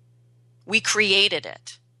 We created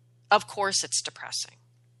it. Of course it's depressing.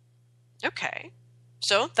 Okay,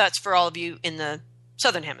 so that's for all of you in the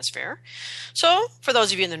Southern Hemisphere. So for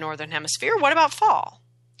those of you in the Northern Hemisphere, what about fall?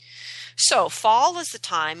 So fall is the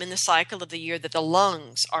time in the cycle of the year that the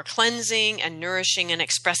lungs are cleansing and nourishing and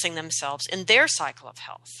expressing themselves in their cycle of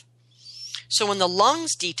health. So when the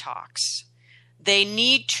lungs detox, they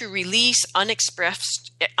need to release unexpressed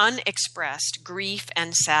grief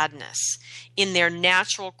and sadness in their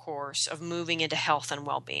natural course of moving into health and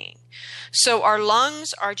well-being. So our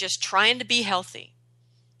lungs are just trying to be healthy,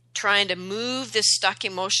 trying to move this stuck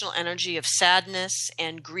emotional energy of sadness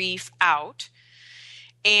and grief out,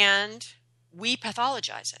 and we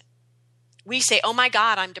pathologize it. We say, oh my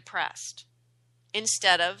God, I'm depressed,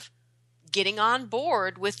 instead of getting on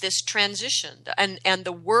board with this transition and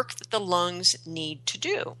the work that the lungs need to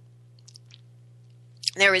do.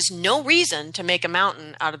 There is no reason to make a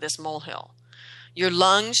mountain out of this molehill. Your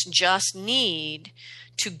lungs just need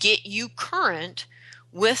to get you current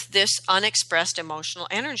with this unexpressed emotional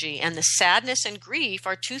energy. And the sadness and grief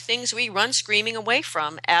are two things we run screaming away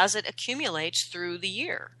from as it accumulates through the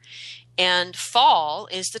year. And fall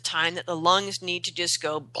is the time that the lungs need to just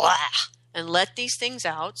go blah and let these things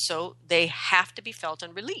out, so they have to be felt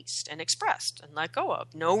and released and expressed and let go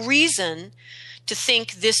of. No reason to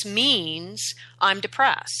think this means I'm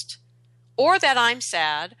depressed or that I'm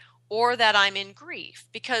sad or that I'm in grief,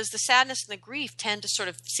 because the sadness and the grief tend to sort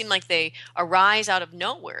of seem like they arise out of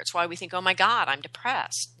nowhere. It's why we think, oh my God, I'm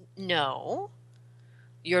depressed. No,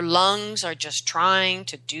 your lungs are just trying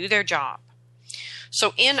to do their job.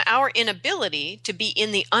 So in our inability to be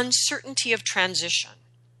in the uncertainty of transition,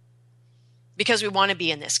 because we want to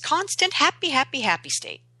be in this constant happy, happy, happy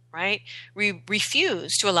state, right? We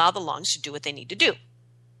refuse to allow the lungs to do what they need to do.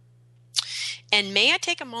 And may I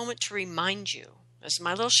take a moment to remind you, as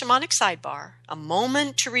my little shamanic sidebar, a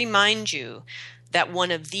moment to remind you that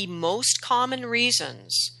one of the most common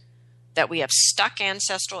reasons that we have stuck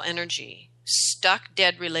ancestral energy, stuck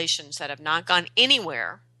dead relations that have not gone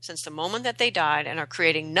anywhere since the moment that they died and are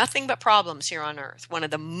creating nothing but problems here on earth, one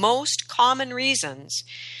of the most common reasons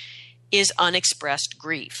is unexpressed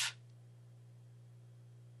grief.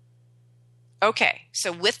 Okay,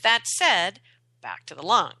 so with that said, back to the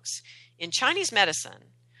lungs. In Chinese medicine,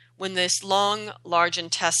 when this long, large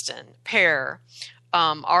intestine pair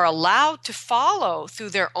are allowed to follow through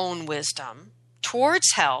their own wisdom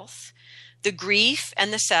towards health, the grief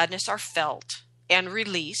and the sadness are felt and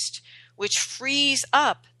released, which frees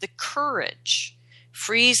up the courage,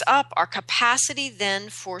 frees up our capacity then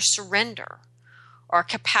for surrender, our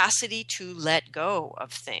capacity to let go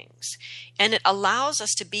of things. And it allows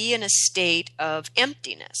us to be in a state of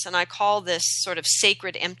emptiness. And I call this sort of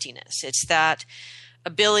sacred emptiness. It's that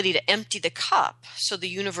ability to empty the cup so the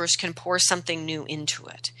universe can pour something new into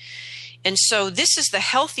it. And so this is the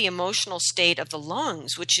healthy emotional state of the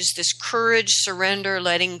lungs, which is this courage, surrender,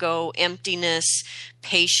 letting go, emptiness,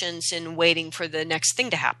 patience, and waiting for the next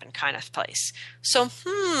thing to happen kind of place. So,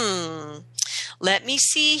 let me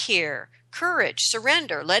see here. Courage,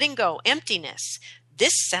 surrender, letting go, emptiness.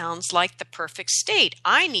 This sounds like the perfect state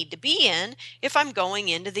I need to be in if I'm going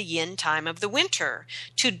into the yin time of the winter,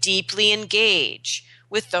 to deeply engage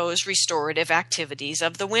with those restorative activities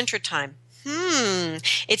of the wintertime.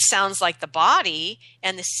 It sounds like the body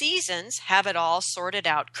and the seasons have it all sorted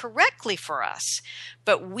out correctly for us.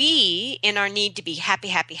 But we, in our need to be happy,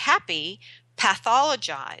 happy, happy,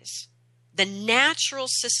 pathologize the natural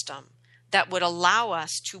system that would allow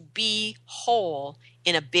us to be whole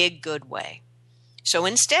in a big, good way. So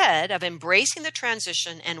instead of embracing the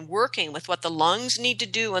transition and working with what the lungs need to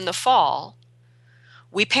do in the fall,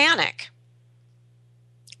 we panic.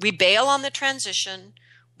 We bail on the transition.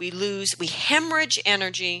 We hemorrhage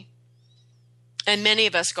energy, and many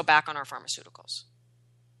of us go back on our pharmaceuticals.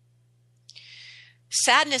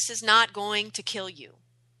 Sadness is not going to kill you.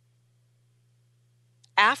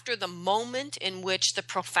 After the moment in which the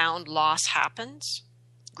profound loss happens,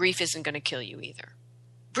 grief isn't going to kill you either.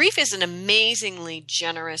 Grief is an amazingly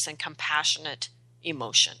generous and compassionate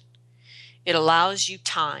emotion. It allows you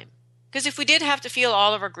time. Because if we did have to feel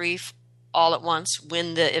all of our grief all at once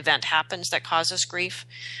when the event happens that causes grief,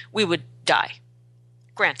 we would die.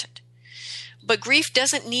 Granted. But grief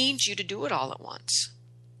doesn't need you to do it all at once.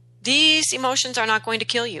 These emotions are not going to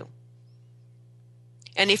kill you.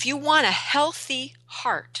 And if you want a healthy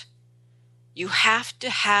heart, you have to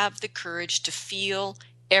have the courage to feel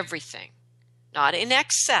everything. Not in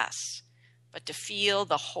excess, but to feel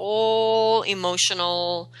the whole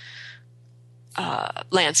emotional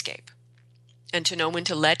landscape and to know when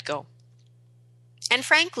to let go. And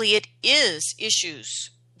frankly, it is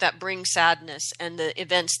issues that bring sadness and the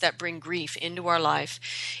events that bring grief into our life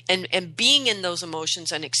and being in those emotions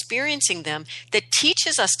and experiencing them that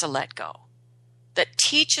teaches us to let go, that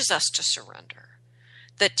teaches us to surrender,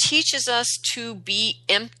 that teaches us to be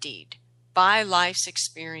emptied by life's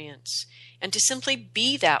experience and to simply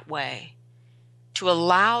be that way, to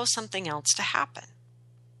allow something else to happen.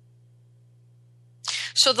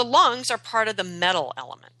 So the lungs are part of the metal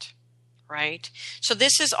element. Right? So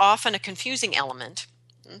this is often a confusing element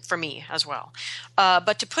for me as well.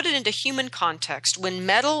 But to put it into human context, when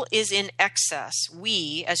metal is in excess,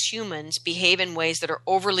 we as humans behave in ways that are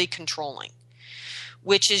overly controlling,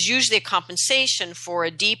 which is usually a compensation for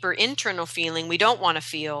a deeper internal feeling we don't want to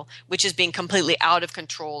feel, which is being completely out of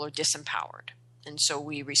control or disempowered. And so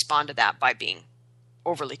we respond to that by being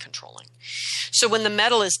overly controlling. So when the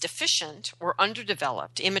metal is deficient or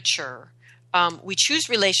underdeveloped, immature, we choose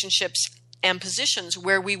relationships and positions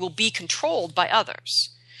where we will be controlled by others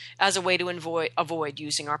as a way to avoid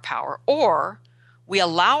using our power. Or we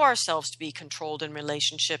allow ourselves to be controlled in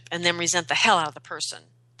relationship and then resent the hell out of the person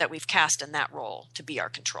that we've cast in that role to be our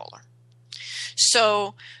controller.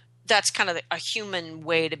 So that's kind of a human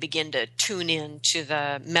way to begin to tune in to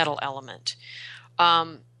the metal element.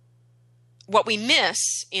 What we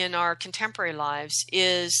miss in our contemporary lives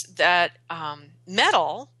is that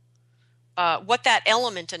metal, what that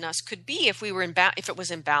element in us could be if we were if it was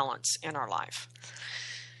in balance in our life.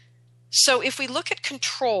 So if we look at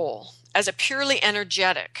control as a purely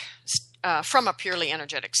energetic, from a purely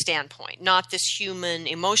energetic standpoint, not this human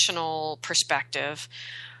emotional perspective,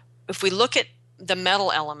 if we look at the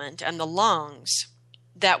metal element and the lungs,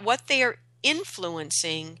 that what they are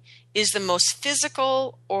influencing is the most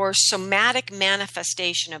physical or somatic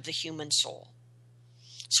manifestation of the human soul.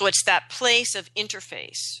 So it's that place of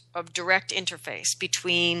interface, of direct interface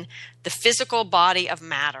between the physical body of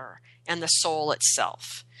matter and the soul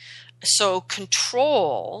itself. So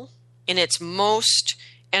control, in its most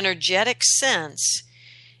energetic sense,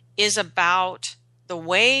 is about the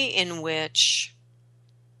way in which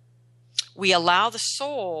we allow the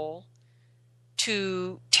soul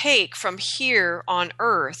to take from here on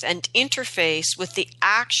earth and interface with the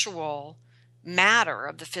actual matter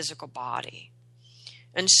of the physical body.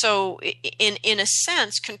 And so in a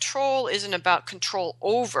sense, control isn't about control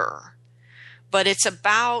over, but it's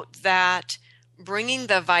about that bringing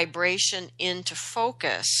the vibration into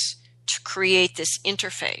focus to create this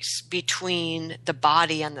interface between the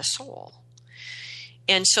body and the soul.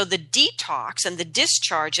 And so the detox and the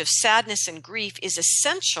discharge of sadness and grief is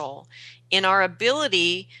essential in our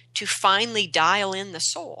ability to finally dial in the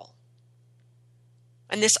soul.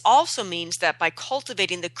 And this also means that by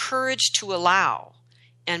cultivating the courage to allow,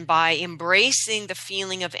 and by embracing the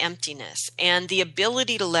feeling of emptiness and the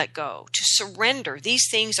ability to let go, to surrender, these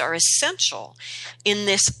things are essential in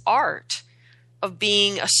this art of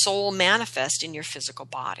being a soul manifest in your physical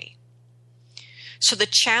body. So the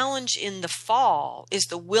challenge in the fall is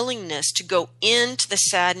the willingness to go into the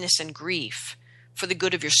sadness and grief for the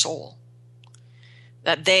good of your soul.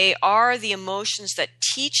 That they are the emotions that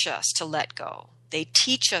teach us to let go. They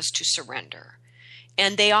teach us to surrender.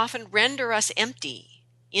 And they often render us empty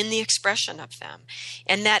in the expression of them.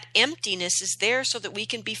 And that emptiness is there so that we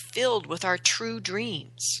can be filled with our true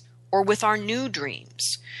dreams or with our new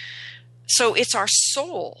dreams. So it's our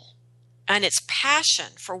soul and its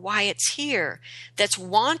passion for why it's here that's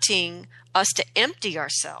wanting us to empty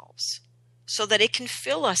ourselves so that it can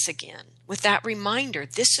fill us again with that reminder.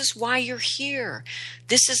 This is why you're here.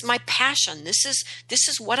 This is my passion. This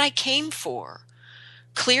is what I came for.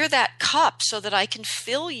 Clear that cup so that I can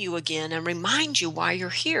fill you again and remind you why you're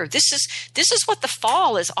here. This is what the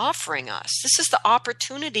fall is offering us. This is the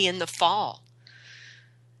opportunity in the fall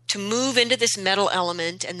to move into this metal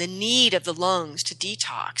element and the need of the lungs to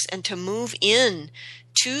detox and to move in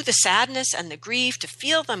to the sadness and the grief, to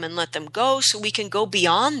feel them and let them go so we can go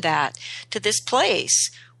beyond that to this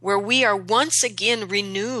place where we are once again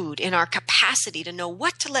renewed in our capacity to know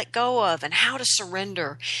what to let go of and how to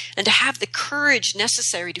surrender and to have the courage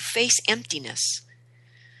necessary to face emptiness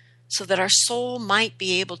so that our soul might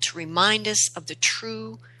be able to remind us of the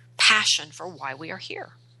true passion for why we are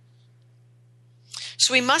here.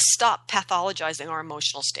 So we must stop pathologizing our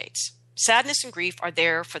emotional states. Sadness and grief are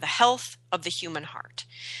there for the health of the human heart,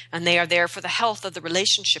 and they are there for the health of the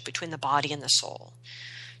relationship between the body and the soul.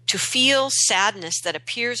 To feel sadness that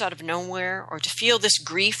appears out of nowhere, or to feel this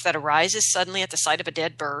grief that arises suddenly at the sight of a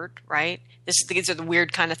dead bird, right? These are the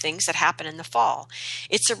weird kind of things that happen in the fall.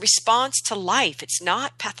 It's a response to life. It's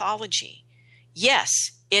not pathology. Yes,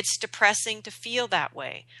 it's depressing to feel that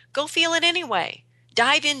way. Go feel it anyway.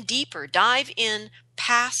 Dive in deeper. Dive in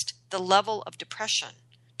past the level of depression.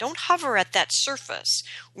 Don't hover at that surface,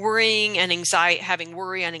 worrying and anxiety, having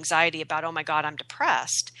worry and anxiety about, oh my God, I'm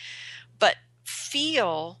depressed. But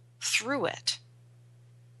feel through it.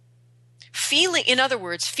 In other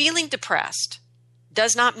words, feeling depressed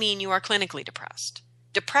does not mean you are clinically depressed.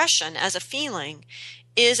 Depression as a feeling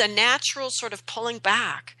is a natural sort of pulling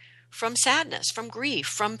back from sadness, from grief,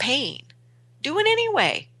 from pain. Do it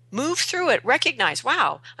anyway. Move through it. Recognize,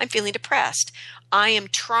 wow, I'm feeling depressed. I am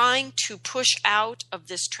trying to push out of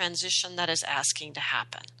this transition that is asking to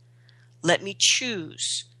happen. Let me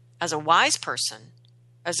choose, as a wise person,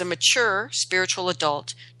 as a mature spiritual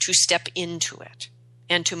adult, to step into it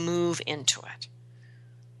and to move into it.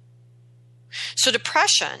 So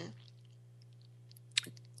depression,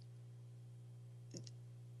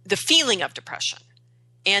 the feeling of depression,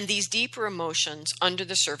 and these deeper emotions under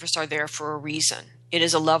the surface are there for a reason. It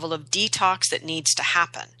is a level of detox that needs to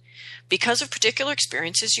happen because of particular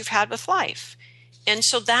experiences you've had with life. And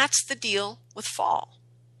so that's the deal with fall.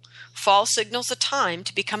 Fall signals a time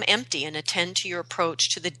to become empty and attend to your approach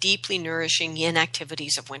to the deeply nourishing yin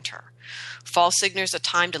activities of winter. Fall signals a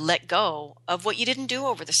time to let go of what you didn't do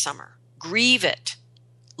over the summer. Grieve it.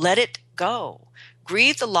 Let it go.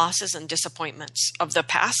 Grieve the losses and disappointments of the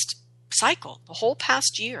past cycle, the whole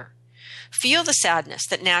past year. Feel the sadness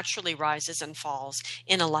that naturally rises and falls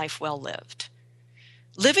in a life well lived.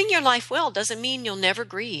 Living your life well doesn't mean you'll never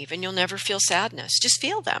grieve and you'll never feel sadness. Just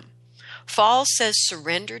feel them. Fall says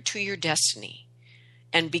surrender to your destiny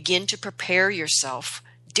and begin to prepare yourself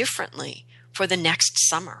differently for the next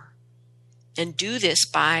summer. And do this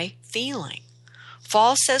by feeling.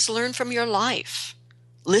 Fall says learn from your life.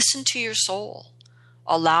 Listen to your soul.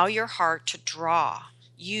 Allow your heart to draw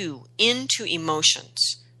you into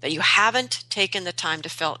emotions that you haven't taken the time to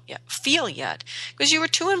feel yet because you were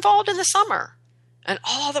too involved in the summer and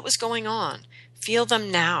all that was going on. Feel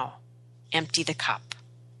them now. Empty the cup.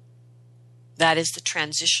 That is the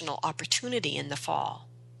transitional opportunity in the fall.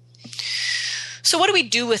 So what do we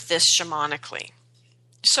do with this shamanically?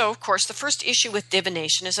 So, of course, the first issue with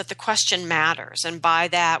divination is that the question matters. And by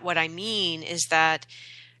that, what I mean is that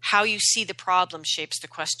how you see the problem shapes the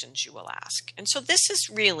questions you will ask. And so this is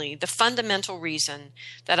really the fundamental reason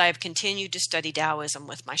that I have continued to study Taoism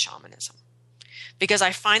with my shamanism. Because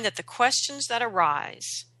I find that the questions that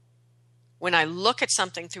arise when I look at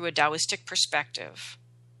something through a Taoistic perspective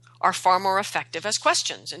are far more effective as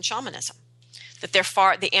questions in shamanism. That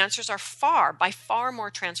the answers are by far more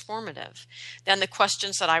transformative than the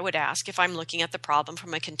questions that I would ask if I'm looking at the problem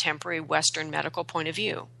from a contemporary Western medical point of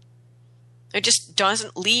view. It just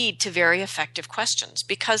doesn't lead to very effective questions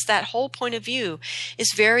because that whole point of view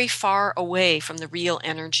is very far away from the real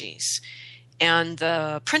energies and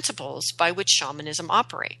the principles by which shamanism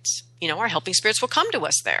operates. You know, our helping spirits will come to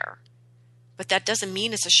us there, but that doesn't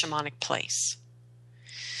mean it's a shamanic place.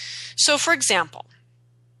 So, for example,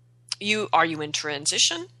 are you in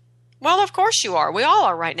transition? Well, of course you are. We all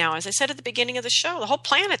are right now. As I said at the beginning of the show, the whole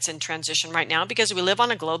planet's in transition right now because we live on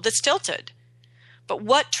a globe that's tilted. But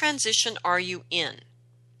what transition are you in?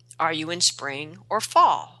 Are you in spring or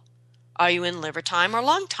fall? Are you in liver time or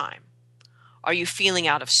lung time? Are you feeling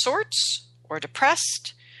out of sorts or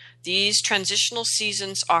depressed? These transitional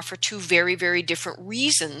seasons offer two very, very different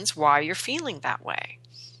reasons why you're feeling that way.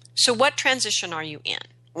 So what transition are you in?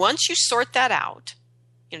 Once you sort that out,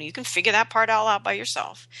 you can figure that part all out by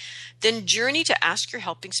yourself. Then journey to ask your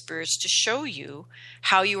helping spirits to show you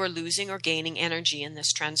how you are losing or gaining energy in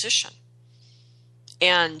this transition.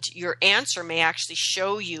 And your answer may actually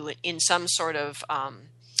show you in some sort of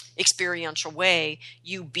experiential way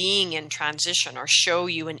you being in transition, or show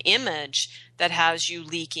you an image that has you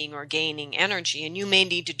leaking or gaining energy. And you may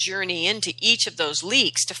need to journey into each of those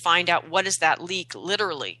leaks to find out what is that leak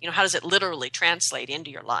literally, how does it literally translate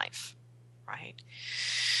into your life, right?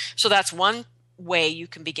 So that's one way you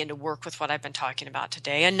can begin to work with what I've been talking about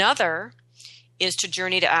today. Another is to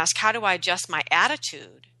journey to ask, how do I adjust my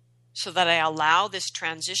attitude so that I allow this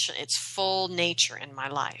transition its full nature in my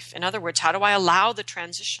life? In other words, how do I allow the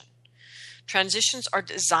transition? Transitions are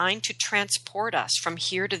designed to transport us from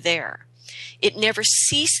here to there. It never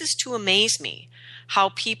ceases to amaze me how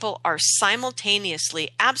people are simultaneously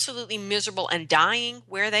absolutely miserable and dying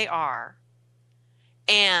where they are,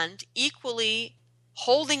 and equally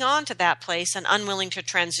holding on to that place and unwilling to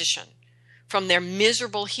transition from their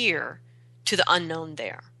miserable here to the unknown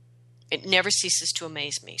there. It never ceases to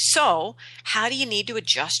amaze me. So, how do you need to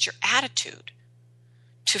adjust your attitude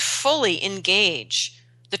to fully engage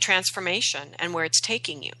the transformation and where it's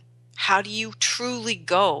taking you? How do you truly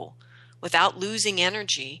go without losing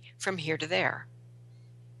energy from here to there?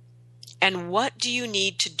 And what do you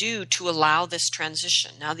need to do to allow this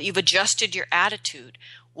transition? Now that you've adjusted your attitude,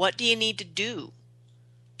 what do you need to do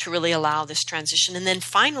to really allow this transition? And then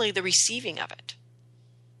finally, the receiving of it.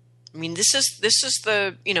 I mean, this is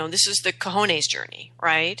the cojones journey,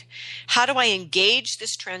 right? How do I engage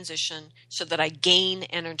this transition so that I gain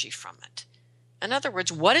energy from it? In other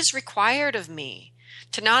words, what is required of me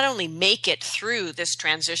to not only make it through this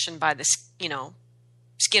transition by the,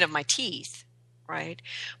 skin of my teeth, right?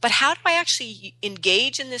 But how do I actually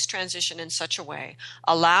engage in this transition in such a way,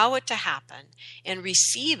 allow it to happen, and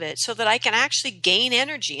receive it so that I can actually gain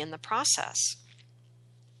energy in the process?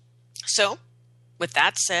 So, with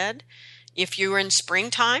that said, if you're in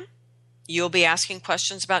springtime, you'll be asking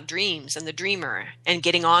questions about dreams and the dreamer and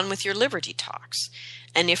getting on with your liver detox.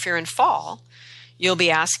 And if you're in fall, you'll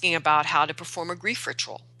be asking about how to perform a grief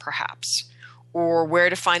ritual, perhaps, or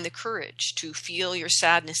where to find the courage to feel your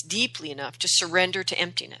sadness deeply enough to surrender to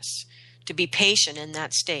emptiness, to be patient in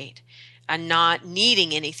that state, and not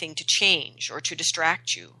needing anything to change or to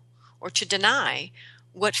distract you or to deny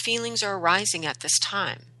what feelings are arising at this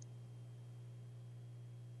time.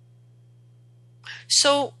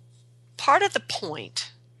 So, part of the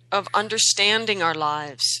point of understanding our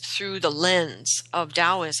lives through the lens of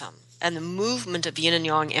Taoism and the movement of yin and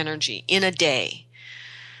yang energy in a day,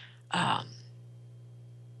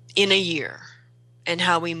 in a year, and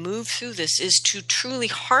how we move through this is to truly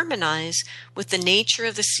harmonize with the nature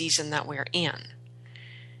of the season that we're in,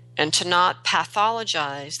 and to not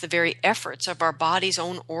pathologize the very efforts of our body's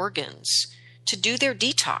own organs to do their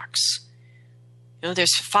detox.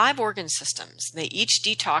 There's 5 organ systems. They each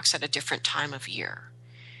detox at a different time of year.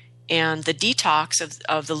 And the detox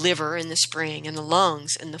of the liver in the spring and the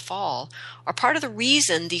lungs in the fall are part of the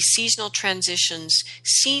reason these seasonal transitions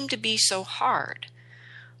seem to be so hard.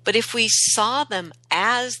 But if we saw them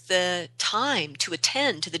as the time to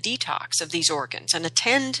attend to the detox of these organs and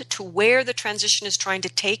attend to where the transition is trying to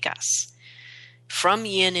take us, from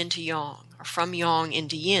yin into yang, or from yang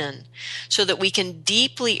into yin, so that we can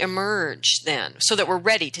deeply emerge then, so that we're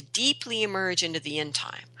ready to deeply emerge into the yin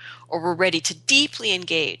time, or we're ready to deeply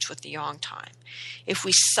engage with the yang time. If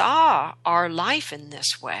we saw our life in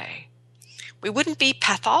this way, we wouldn't be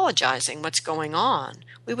pathologizing what's going on.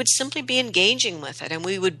 We would simply be engaging with it, and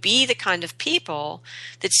we would be the kind of people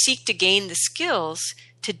that seek to gain the skills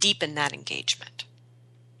to deepen that engagement.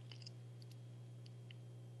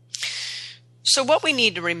 So what we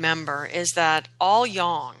need to remember is that all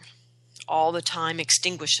yang, all the time,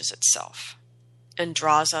 extinguishes itself and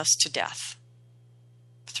draws us to death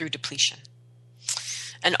through depletion.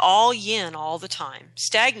 And all yin, all the time,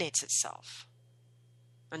 stagnates itself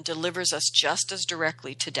and delivers us just as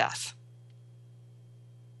directly to death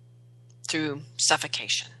through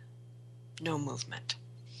suffocation, no movement.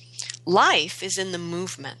 Life is in the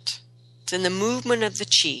movement. It's in the movement of the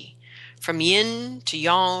qi, from yin to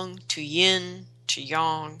yang to yin to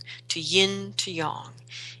yang, to yin to yang,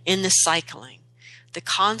 in the cycling, the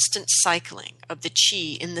constant cycling of the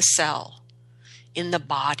qi in the cell, in the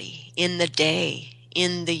body, in the day,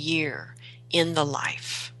 in the year, in the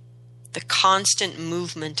life, the constant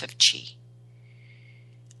movement of qi.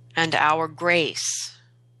 And our grace,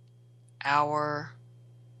 our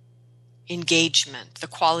engagement, the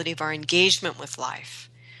quality of our engagement with life,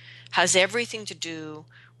 has everything to do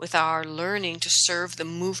with our learning to serve the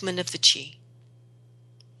movement of the qi,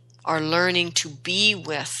 our learning to be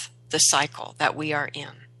with the cycle that we are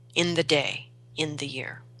in the day, in the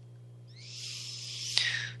year.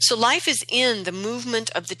 So life is in the movement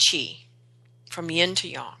of the qi, from yin to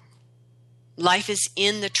yang. Life is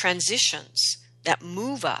in the transitions that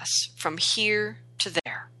move us from here to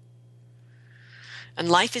there. And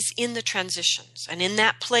life is in the transitions, and in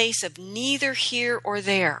that place of neither here or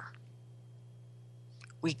there,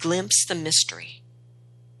 we glimpse the mystery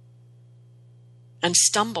and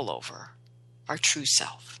stumble over our true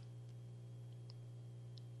self.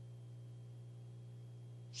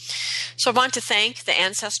 So I want to thank the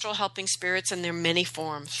ancestral helping spirits in their many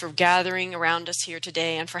forms for gathering around us here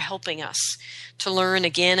today and for helping us to learn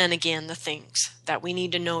again and again the things that we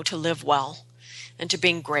need to know to live well and to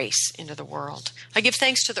bring grace into the world. I give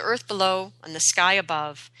thanks to the earth below and the sky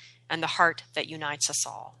above and the heart that unites us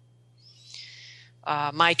all.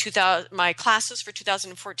 My classes for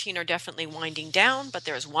 2014 are definitely winding down, but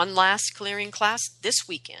there is one last clearing class this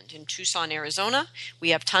weekend in Tucson, Arizona.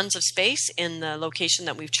 We have tons of space in the location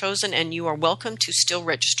that we've chosen, and you are welcome to still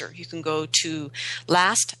register. You can go to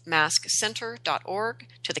lastmaskcenter.org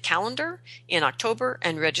to the calendar in October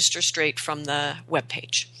and register straight from the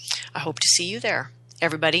webpage. I hope to see you there.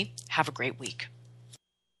 Everybody, have a great week.